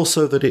 but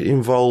also that it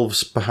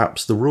involves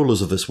perhaps the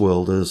rulers of this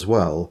world as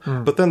well.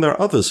 But then there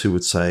are others who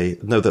would say,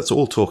 no, that's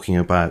all talking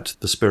about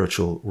the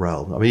spiritual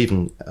realm. I mean,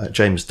 even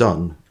James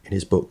Dunn, in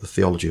his book, The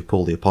Theology of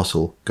Paul the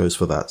Apostle, goes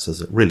for that, says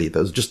that really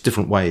there's just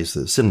different ways,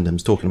 the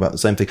synonyms talking about the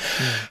same thing.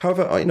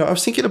 However, I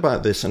was thinking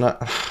about this, and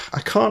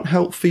I can't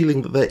help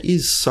feeling that there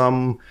is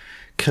some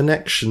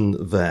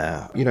connection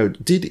there.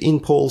 Did in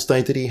Paul's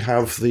day, did he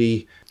have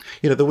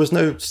there was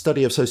no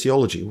study of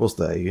sociology, was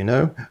there?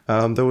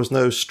 There was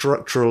no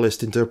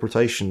structuralist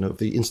interpretation of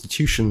the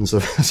institutions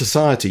of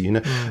society,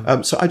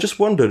 So I just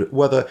wondered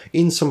whether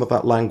in some of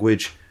that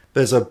language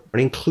there's an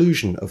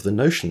inclusion of the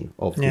notion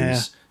of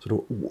these sort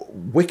of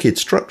wicked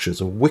structures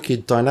or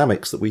wicked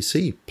dynamics that we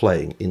see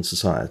playing in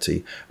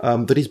society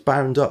that is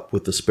bound up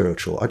with the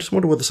spiritual. I just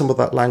wonder whether some of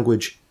that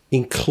language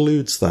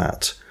includes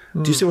that.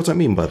 Do you see what I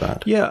mean by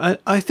that? Yeah,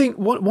 I think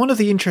one of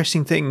the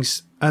interesting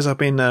things as I've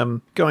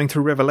been going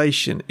through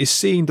Revelation is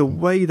seeing the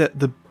way that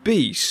the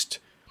beast,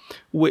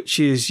 which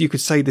is, you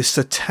could say, this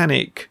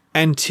satanic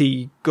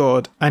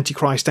anti-God,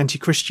 anti-Christ,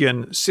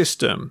 anti-Christian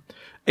system,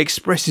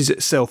 expresses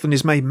itself and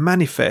is made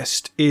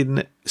manifest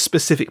in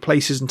specific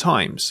places and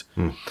times.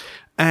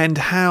 And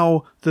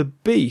how the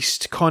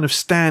beast kind of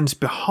stands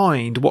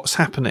behind what's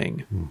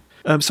happening.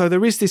 So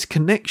there is this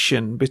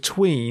connection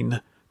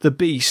between the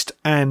beast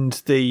and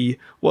they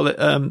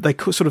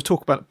sort of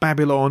talk about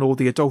Babylon or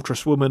the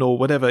adulterous woman or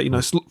whatever,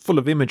 it's full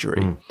of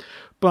imagery.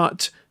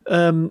 But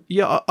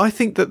I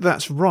think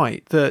that's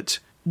right, that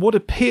what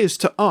appears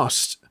to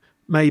us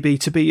maybe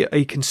to be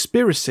a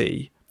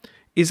conspiracy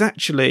is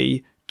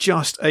actually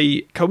just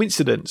a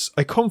coincidence,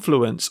 a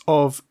confluence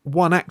of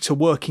one actor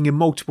working in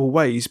multiple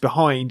ways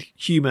behind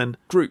human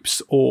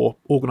groups or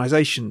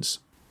organisations,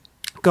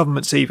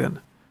 governments even.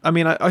 I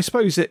mean, I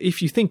suppose that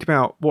if you think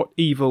about what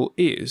evil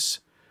is,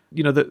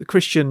 the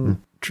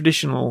Christian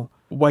traditional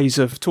ways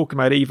of talking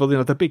about evil,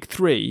 the big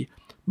three,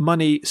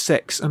 money,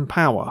 sex and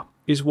power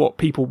is what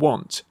people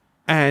want.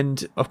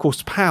 And, of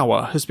course,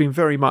 power has been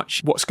very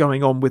much what's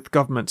going on with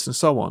governments and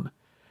so on.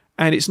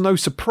 And it's no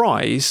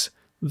surprise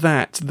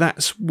that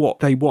that's what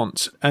they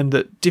want and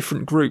that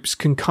different groups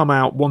can come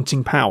out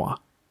wanting power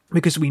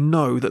because we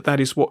know that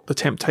is what the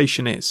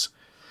temptation is.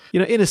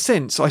 In a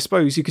sense, I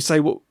suppose you could say,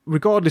 well,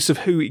 regardless of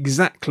who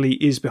exactly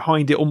is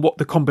behind it and what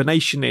the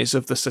combination is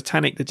of the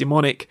satanic, the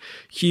demonic,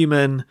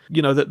 human,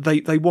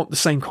 that they want the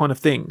same kind of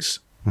things.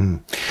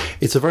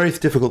 It's a very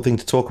difficult thing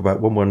to talk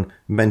about when one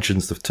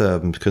mentions the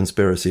term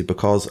conspiracy,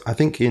 because I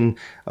think in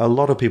a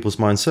lot of people's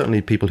minds,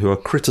 certainly people who are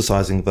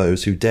criticizing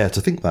those who dare to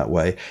think that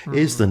way,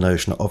 is the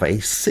notion of a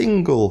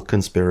single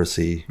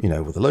conspiracy,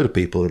 with a load of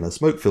people in a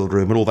smoke-filled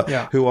room and all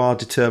that, who are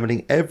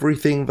determining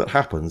everything that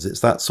happens.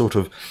 It's that sort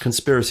of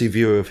conspiracy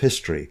view of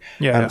history.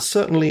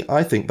 Certainly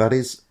I think that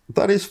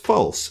is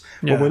false.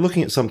 When we're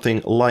looking at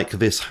something like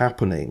this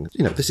happening,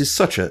 this is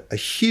such a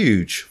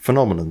huge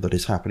phenomenon that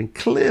is happening.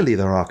 Clearly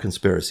there are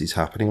conspiracies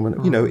happening. I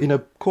mean, in a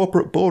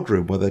corporate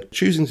boardroom where they're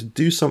choosing to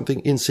do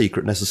something in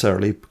secret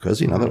necessarily because,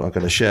 they're not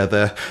going to share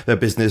their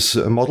business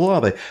model,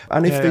 are they?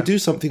 And if they do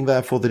something,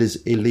 therefore, that is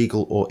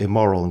illegal or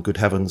immoral, and good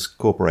heavens,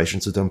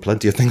 corporations have done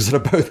plenty of things that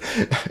are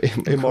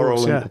both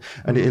immoral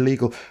and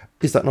illegal.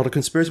 Is that not a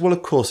conspiracy? Well,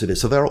 of course it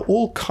is. So there are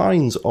all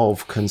kinds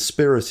of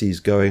conspiracies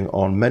going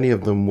on. Many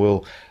of them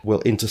will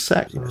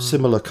intersect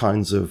similar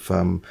kinds of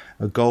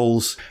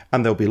goals,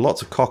 and there'll be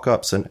lots of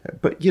cock-ups.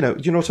 But you know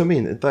what I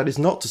mean? That is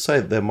not to say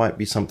that there might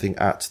be something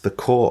at the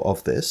core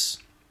of this,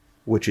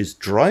 which is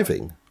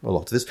driving a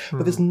lot of this.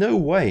 But there's no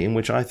way in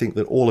which I think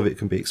that all of it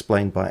can be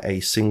explained by a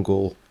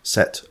single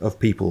set of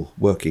people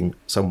working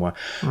somewhere.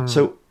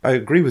 So I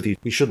agree with you.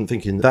 We shouldn't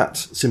think in that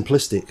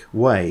simplistic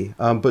way.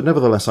 But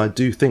nevertheless, I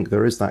do think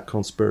there is that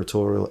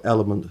conspiratorial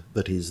element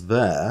that is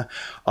there.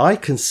 I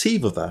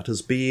conceive of that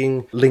as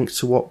being linked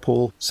to what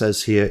Paul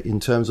says here in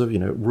terms of,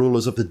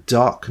 rulers of the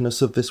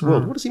darkness of this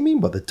world. What does he mean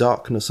by the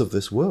darkness of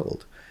this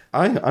world?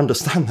 I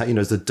understand that,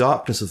 as the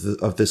darkness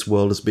of this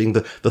world as being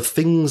the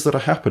things that are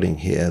happening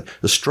here,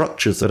 the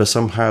structures that are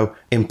somehow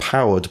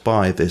empowered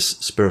by this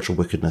spiritual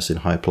wickedness in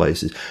high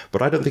places.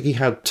 But I don't think he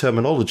had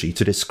terminology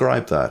to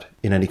describe that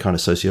in any kind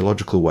of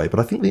sociological way. But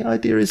I think the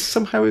idea is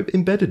somehow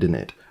embedded in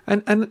it.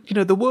 And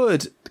the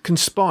word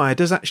conspire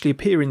does actually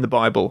appear in the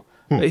Bible.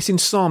 It's in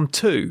Psalm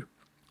 2.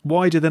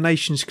 Why do the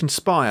nations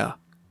conspire?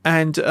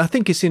 And I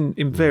think it's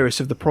in various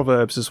of the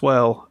Proverbs as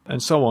well,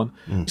 and so on.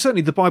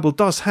 Certainly the Bible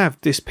does have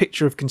this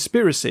picture of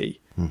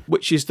conspiracy,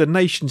 which is the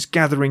nations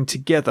gathering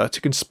together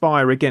to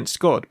conspire against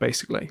God,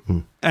 basically,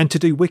 and to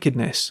do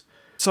wickedness.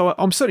 So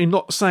I'm certainly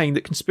not saying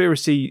that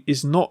conspiracy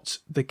is not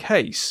the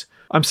case.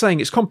 I'm saying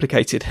it's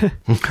complicated.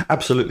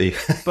 Absolutely.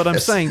 But I'm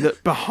saying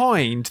that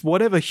behind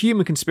whatever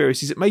human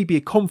conspiracies, it may be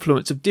a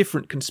confluence of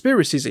different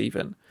conspiracies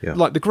even. Yeah.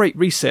 Like the Great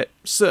Reset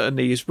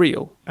certainly is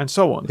real and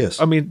so on. Yes.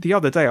 I mean, the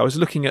other day I was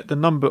looking at the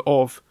number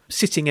of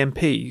sitting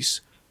MPs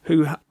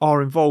who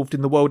are involved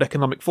in the World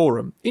Economic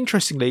Forum.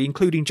 Interestingly,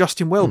 including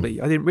Justin Welby.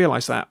 I didn't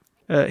realise that.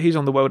 He's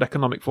on the World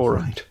Economic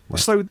Forum. Right.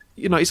 So,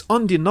 it's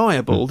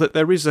undeniable that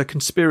there is a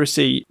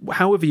conspiracy,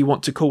 however you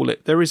want to call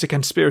it, there is a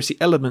conspiracy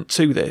element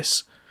to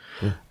this.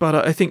 But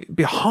I think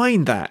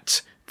behind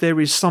that, there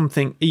is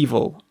something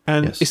evil.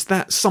 And it's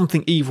that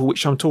something evil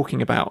which I'm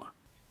talking about.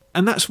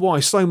 And that's why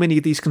so many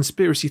of these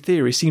conspiracy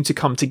theories seem to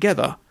come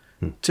together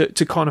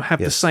to kind of have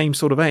the same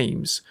sort of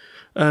aims,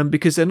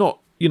 because they're not,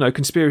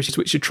 conspiracies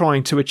which are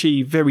trying to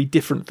achieve very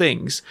different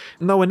things.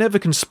 No one ever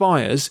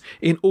conspires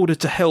in order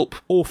to help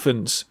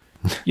orphans,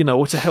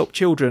 or to help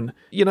children.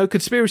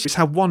 Conspiracies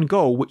have one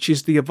goal, which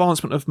is the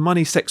advancement of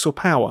money, sex, or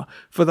power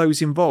for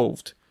those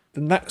involved.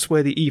 And that's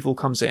where the evil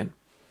comes in.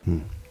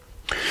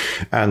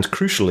 And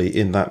crucially,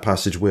 in that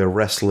passage, we're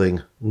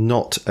wrestling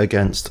not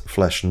against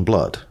flesh and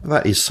blood.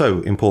 That is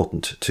so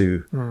important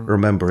to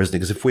remember, isn't it?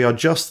 Because if we are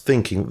just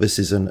thinking this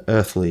is an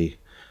earthly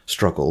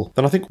struggle,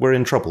 then I think we're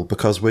in trouble,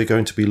 because we're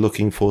going to be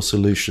looking for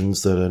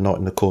solutions that are not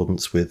in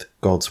accordance with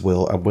God's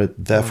will, and we're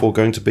therefore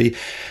going to be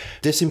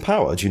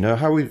disempowered.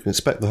 How we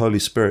expect the Holy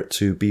Spirit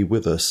to be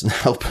with us and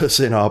help us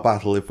in our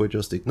battle if we're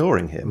just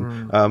ignoring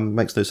him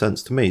makes no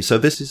sense to me. So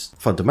this is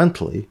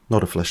fundamentally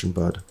not a flesh and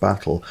blood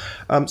battle.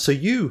 So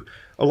you,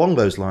 along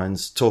those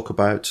lines, talk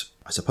about,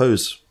 I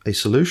suppose, a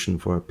solution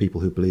for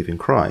people who believe in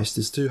Christ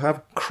is to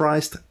have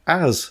Christ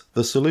as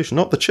the solution,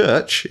 not the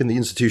church in the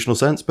institutional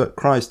sense, but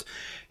Christ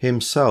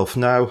himself.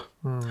 Now,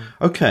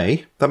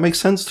 okay, that makes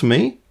sense to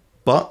me,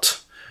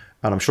 but,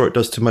 and I'm sure it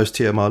does to most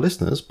TMR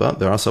listeners, but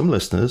there are some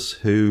listeners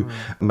who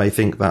may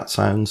think that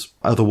sounds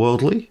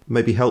otherworldly,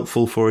 maybe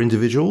helpful for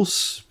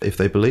individuals if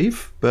they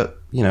believe, but,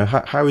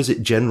 how is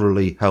it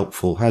generally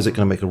helpful? How's it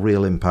going to make a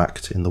real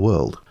impact in the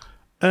world?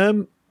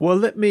 Well,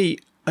 let me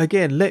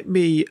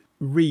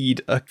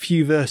read a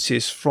few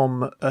verses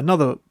from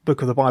another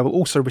book of the Bible,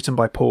 also written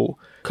by Paul,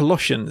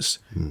 Colossians,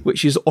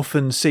 which is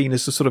often seen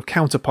as the sort of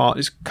counterpart.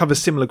 It covers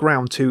similar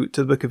ground to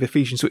the book of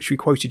Ephesians, which we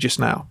quoted just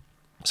now.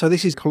 So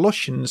this is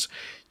Colossians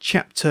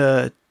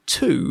chapter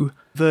 2,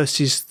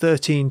 verses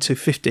 13 to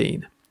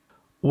 15.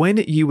 When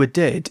you were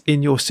dead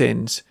in your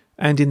sins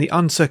and in the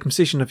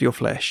uncircumcision of your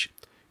flesh,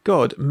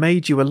 God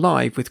made you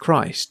alive with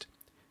Christ.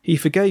 He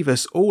forgave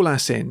us all our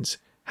sins,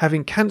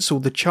 having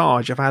cancelled the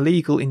charge of our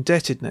legal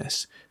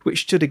indebtedness,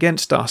 which stood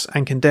against us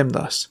and condemned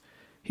us.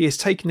 He has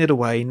taken it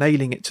away,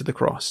 nailing it to the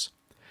cross.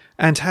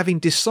 And having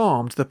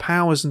disarmed the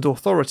powers and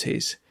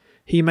authorities,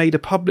 he made a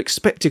public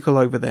spectacle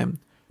over them,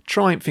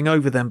 triumphing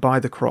over them by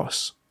the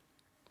cross.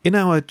 In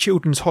our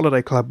children's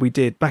holiday club we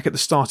did back at the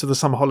start of the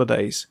summer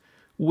holidays,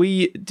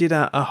 we did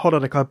a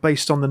holiday club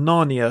based on the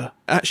Narnia,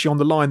 actually on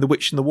the line The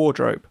Witch and the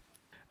Wardrobe.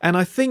 And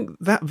I think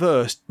that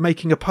verse,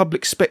 making a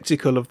public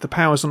spectacle of the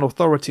powers and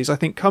authorities, I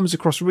think comes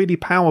across really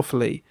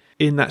powerfully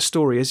in that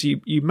story. As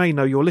you may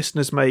know, your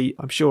listeners may,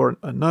 I'm sure,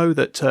 know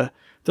that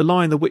the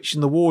Lion, the Witch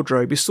and the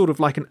Wardrobe is sort of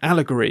like an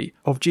allegory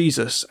of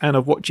Jesus and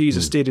of what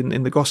Jesus did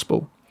in the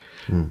gospel.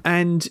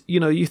 And,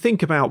 you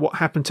think about what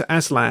happened to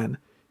Aslan.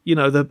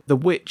 The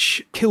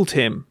witch killed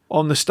him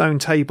on the stone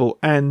table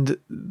and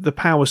the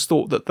powers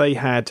thought that they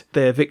had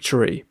their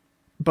victory.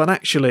 But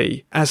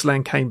actually,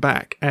 Aslan came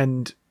back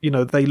and,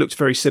 they looked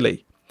very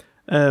silly.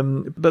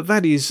 But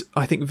that is,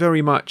 I think,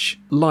 very much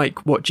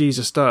like what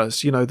Jesus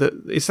does.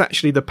 That it's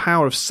actually the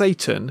power of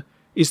Satan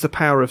is the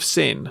power of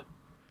sin.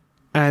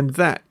 And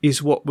that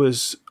is what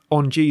was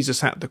on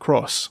Jesus at the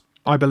cross,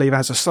 I believe,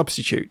 as a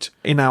substitute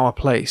in our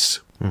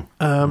place.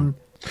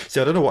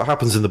 See, I don't know what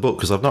happens in the book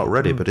because I've not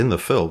read it, but in the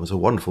film, there's a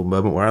wonderful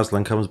moment where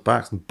Aslan comes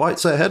back and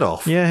bites her head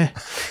off.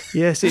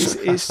 Yes, it's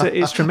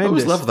tremendous. I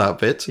always love that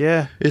bit.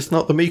 Yeah, it's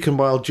not the meek and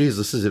mild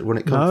Jesus, is it? When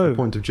it comes to the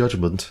point of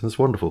judgment, it's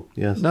wonderful.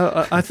 Yes.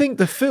 No, I think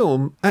the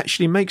film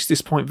actually makes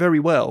this point very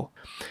well.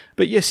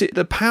 But yes,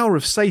 the power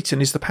of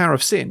Satan is the power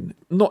of sin,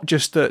 not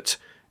just that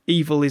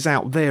evil is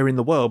out there in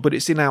the world, but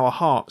it's in our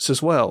hearts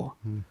as well.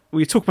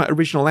 We talk about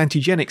original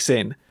antigenic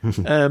sin,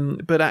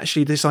 but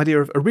actually this idea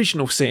of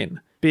original sin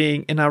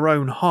being in our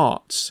own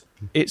hearts,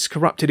 it's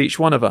corrupted each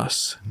one of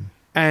us.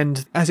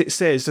 And as it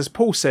says, as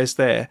Paul says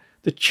there,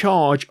 the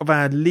charge of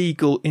our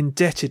legal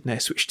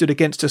indebtedness, which stood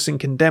against us and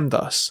condemned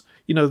us,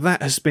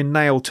 that has been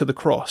nailed to the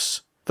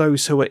cross,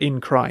 those who are in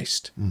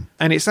Christ.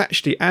 And it's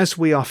actually as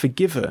we are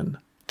forgiven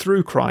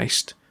through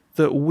Christ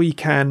that we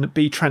can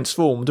be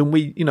transformed and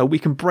we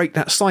can break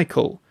that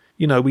cycle.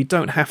 We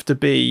don't have to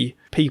be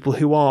people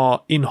who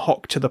are in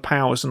hoc to the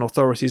powers and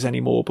authorities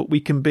anymore, but we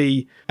can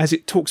be, as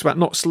it talks about,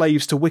 not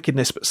slaves to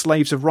wickedness, but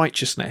slaves of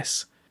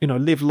righteousness.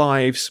 Live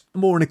lives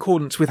more in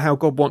accordance with how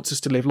God wants us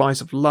to live, lives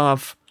of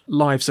love,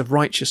 lives of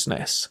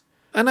righteousness.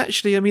 And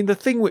actually, the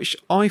thing which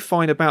I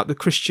find about the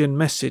Christian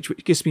message,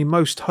 which gives me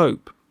most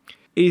hope,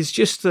 is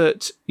just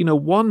that,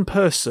 one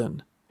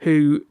person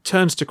who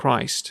turns to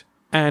Christ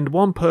and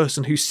one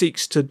person who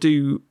seeks to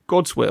do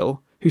God's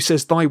will, who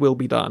says, "Thy will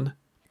be done,"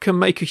 can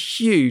make a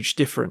huge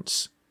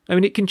difference.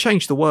 It can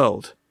change the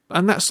world.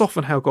 And that's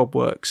often how God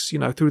works,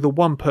 through the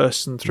one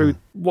person, through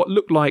what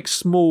look like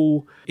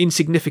small,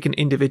 insignificant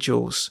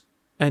individuals.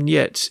 And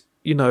yet,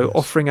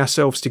 offering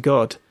ourselves to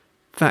God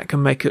that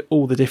can make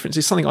all the difference.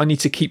 It's something I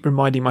need to keep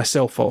reminding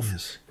myself of,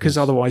 because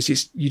otherwise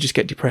you just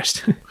get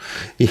depressed.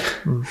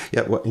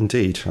 Yeah, well,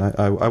 indeed.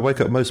 I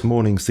wake up most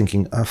mornings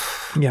thinking, I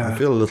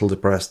feel a little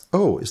depressed.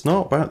 Oh, it's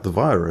not about the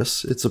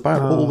virus. It's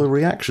about all the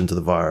reaction to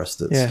the virus.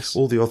 That's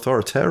all the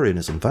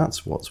authoritarianism.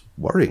 That's what's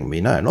worrying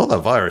me now. Not the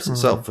virus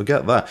itself.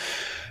 Forget that.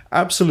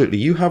 Absolutely.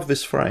 You have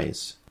this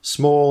phrase,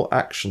 small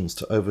actions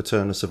to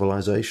overturn a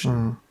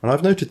civilization. And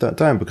I've noted that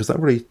down because that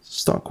really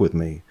stuck with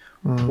me.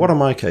 What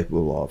am I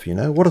capable of?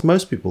 What are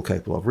most people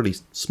capable of? Really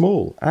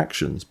small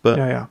actions. But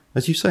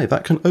as you say,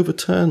 that can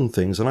overturn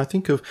things. And I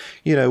think of,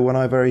 when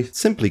I very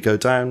simply go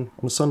down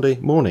on a Sunday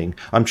morning,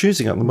 I'm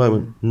choosing at the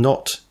moment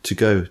not to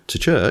go to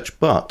church,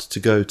 but to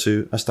go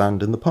to a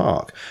stand in the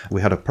park.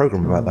 We had a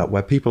program about that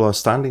where people are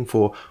standing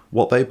for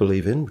what they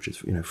believe in, which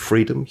is,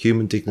 freedom,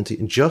 human dignity,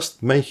 and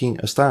just making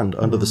a stand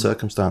under the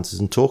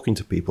circumstances and talking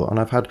to people. And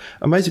I've had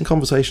amazing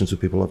conversations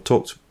with people. I've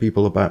talked to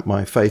people about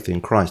my faith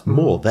in Christ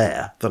more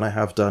there than I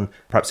have done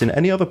perhaps in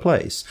any other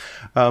place.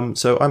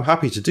 So I'm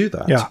happy to do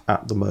that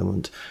at the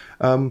moment.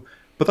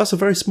 But that's a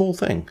very small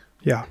thing.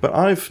 Yeah. But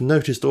I've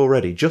noticed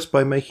already, just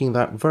by making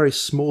that very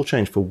small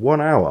change for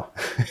 1 hour,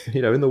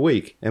 in the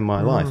week in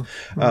my life,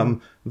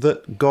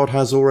 that God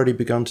has already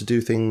begun to do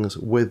things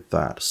with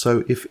that.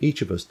 So if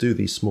each of us do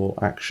these small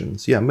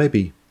actions,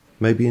 maybe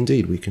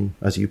indeed we can,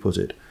 as you put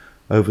it,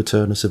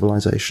 overturn a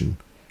civilization.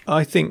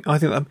 I think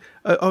that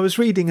I was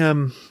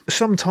reading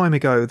some time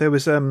ago. There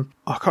was I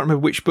can't remember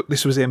which book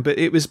this was in, but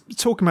it was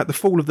talking about the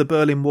fall of the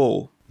Berlin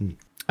Wall,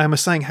 and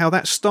was saying how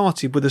that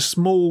started with a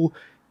small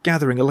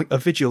gathering, a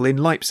vigil in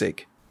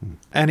Leipzig,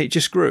 and it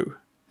just grew.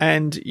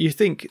 And you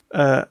think,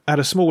 out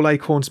of small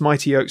acorns,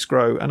 mighty oaks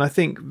grow. And I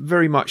think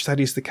very much that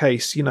is the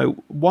case.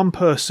 One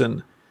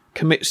person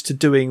commits to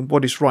doing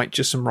what is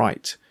righteous and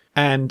right,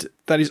 and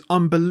that is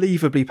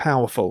unbelievably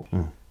powerful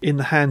in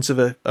the hands of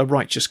a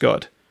righteous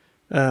God.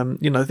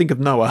 Think of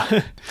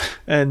Noah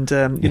and,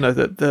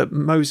 the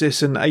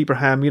Moses and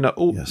Abraham,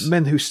 all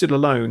men who stood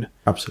alone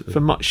for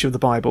much of the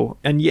Bible,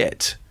 and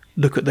yet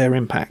look at their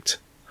impact.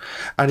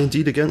 And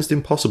indeed against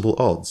impossible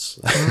odds.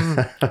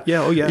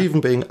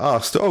 Even being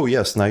asked,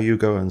 now you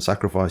go and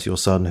sacrifice your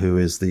son who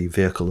is the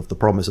vehicle of the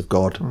promise of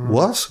God.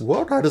 What?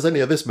 How does any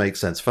of this make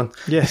sense?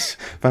 Yes.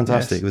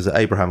 Fantastic. Yes. It was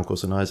Abraham, of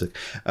course, and Isaac.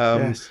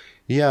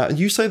 Yeah, and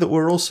you say that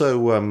we're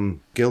also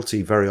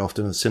guilty very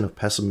often of the sin of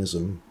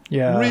pessimism.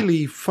 Yeah.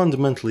 Really,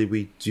 fundamentally,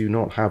 we do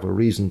not have a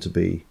reason to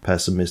be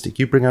pessimistic.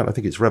 You bring out, I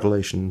think it's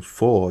Revelation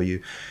 4,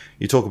 you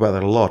talk about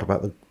that a lot,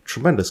 about the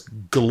tremendous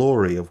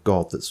glory of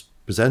God that's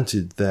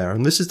presented there.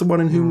 And this is the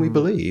one in whom we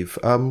believe.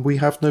 We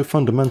have no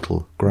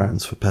fundamental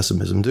grounds for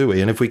pessimism, do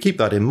we? And if we keep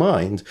that in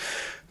mind,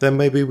 then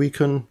maybe we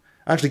can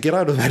actually get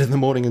out of bed in the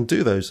morning and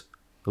do those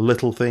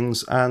little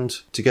things and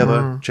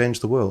together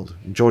change the world,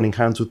 joining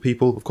hands with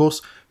people, of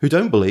course, who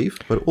don't believe,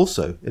 but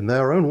also in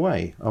their own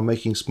way are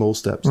making small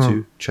steps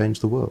to change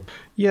the world.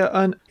 Yeah,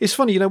 and it's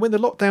funny, when the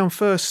lockdown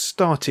first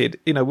started,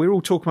 we were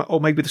all talking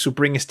about, maybe this will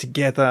bring us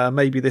together,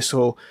 maybe this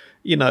will,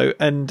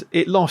 and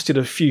it lasted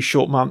a few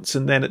short months,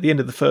 and then at the end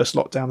of the first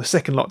lockdown, the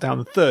second lockdown,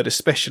 the third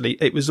especially,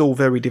 it was all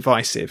very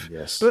divisive.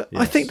 Yes. But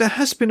I think there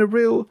has been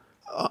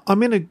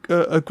I'm in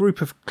a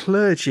group of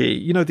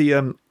clergy,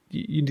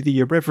 the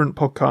Irreverent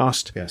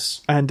podcast.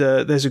 Yes. And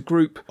there's a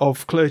group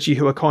of clergy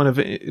who are kind of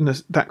in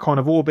that kind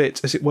of orbit,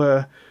 as it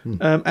were.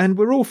 And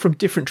we're all from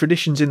different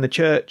traditions in the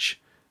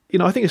church.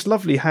 I think it's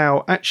lovely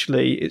how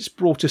actually it's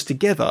brought us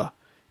together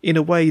in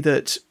a way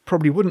that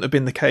probably wouldn't have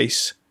been the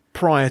case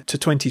prior to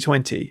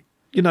 2020.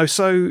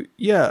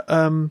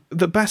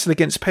 The battle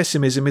against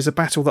pessimism is a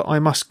battle that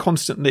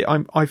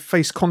I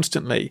face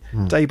constantly,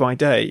 day by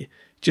day,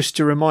 just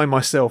to remind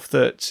myself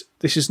that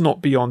this is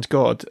not beyond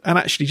God. And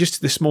actually,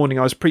 just this morning,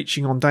 I was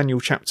preaching on Daniel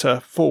chapter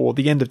 4,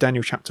 the end of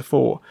Daniel chapter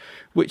 4,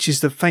 which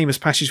is the famous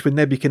passage when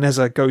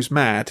Nebuchadnezzar goes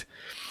mad.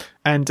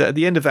 And at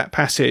the end of that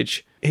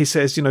passage, he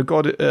says,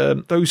 God,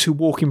 those who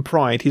walk in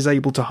pride, he's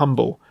able to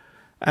humble.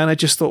 And I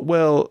just thought,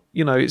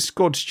 it's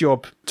God's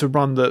job to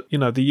run the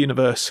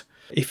universe.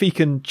 If he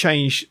can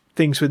change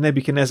things with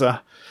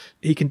Nebuchadnezzar,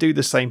 he can do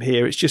the same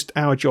here. It's just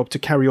our job to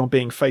carry on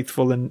being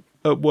faithful and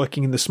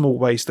working in the small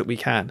ways that we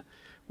can,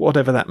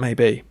 whatever that may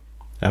be.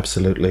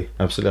 Absolutely.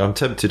 I'm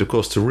tempted, of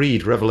course, to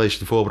read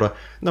Revelation 4, but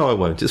I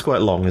won't. It's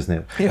quite long, isn't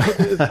it? Yeah,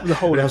 the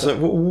whole. It has a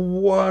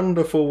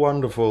wonderful,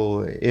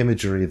 wonderful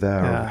imagery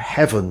there of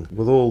heaven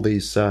with all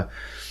these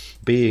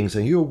beings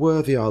saying, "You are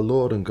worthy, our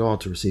Lord and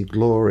God, to receive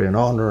glory and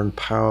honor and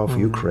power, for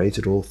you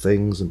created all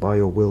things, and by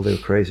your will they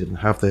were created and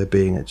have their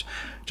being." It's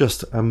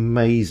just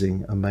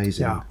amazing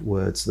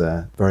words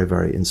there. Very,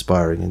 very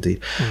inspiring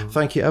indeed.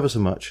 Thank you ever so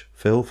much,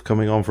 Phill, for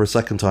coming on for a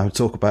second time to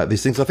talk about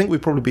these things. I think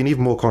we've probably been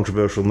even more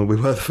controversial than we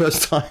were the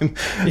first time.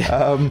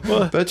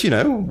 But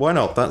why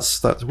not?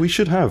 That's we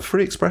should have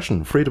free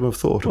expression, freedom of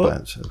thought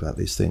about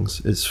these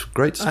things. It's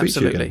great to speak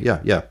to you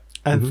again. Yeah.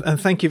 And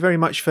thank you very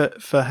much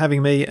for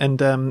having me.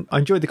 And I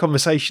enjoyed the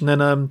conversation.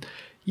 And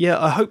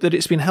I hope that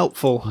it's been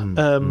helpful.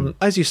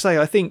 As you say,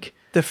 I think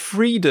the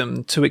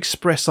freedom to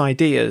express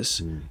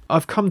ideas,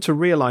 I've come to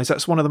realise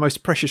that's one of the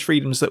most precious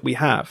freedoms that we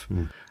have.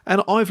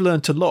 And I've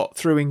learnt a lot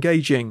through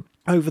engaging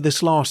over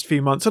this last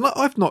few months. And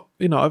I've not,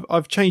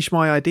 I've changed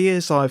my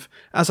ideas.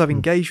 As I've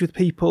engaged with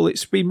people,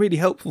 it's been really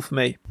helpful for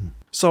me.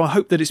 So I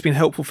hope that it's been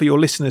helpful for your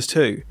listeners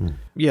too.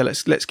 Yeah,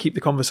 let's keep the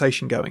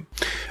conversation going.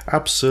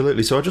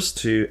 Absolutely. So just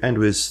to end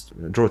with,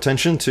 draw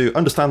attention to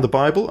Understand the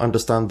Bible,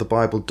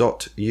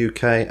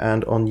 understandthebible.uk,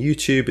 and on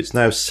YouTube it's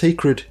now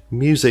Sacred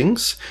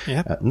Musings,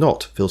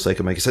 not Phill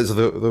Sacre making sense of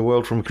the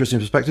world from a Christian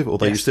perspective,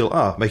 although you still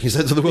are making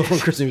sense of the world from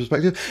a Christian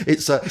perspective.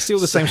 It's still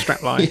the same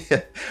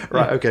strapline.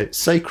 Okay.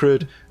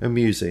 Sacred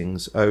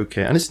Musings.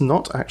 Okay. And it's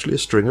not actually a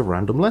string of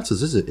random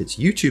letters, is it? It's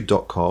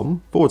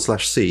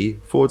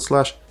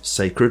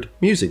youtube.com/C/Sacred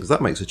Musings.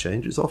 That makes a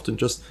change. It's often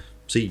just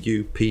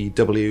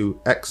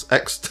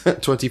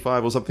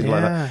CUPWXX25 or something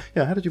like that.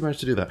 Yeah, how did you manage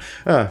to do that?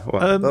 There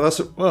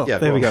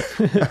we go.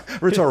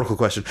 Rhetorical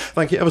question.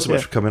 Thank you ever so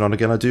much for coming on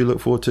again. I do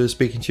look forward to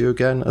speaking to you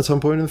again at some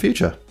point in the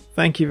future.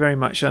 Thank you very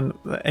much, and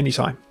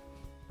anytime.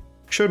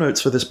 Show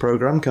notes for this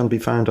programme can be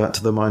found at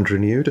The Mind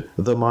Renewed,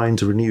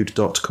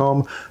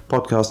 themindrenewed.com.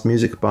 Podcast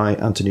music by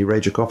Anthony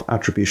Rajakoff,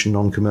 Attribution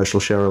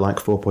Non-Commercial Share Alike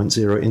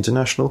 4.0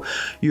 International.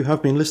 You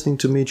have been listening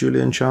to me,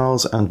 Julian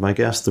Charles, and my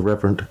guest, the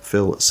Reverend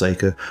Phill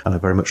Sacre, and I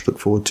very much look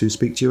forward to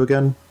speak to you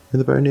again in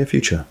the very near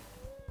future.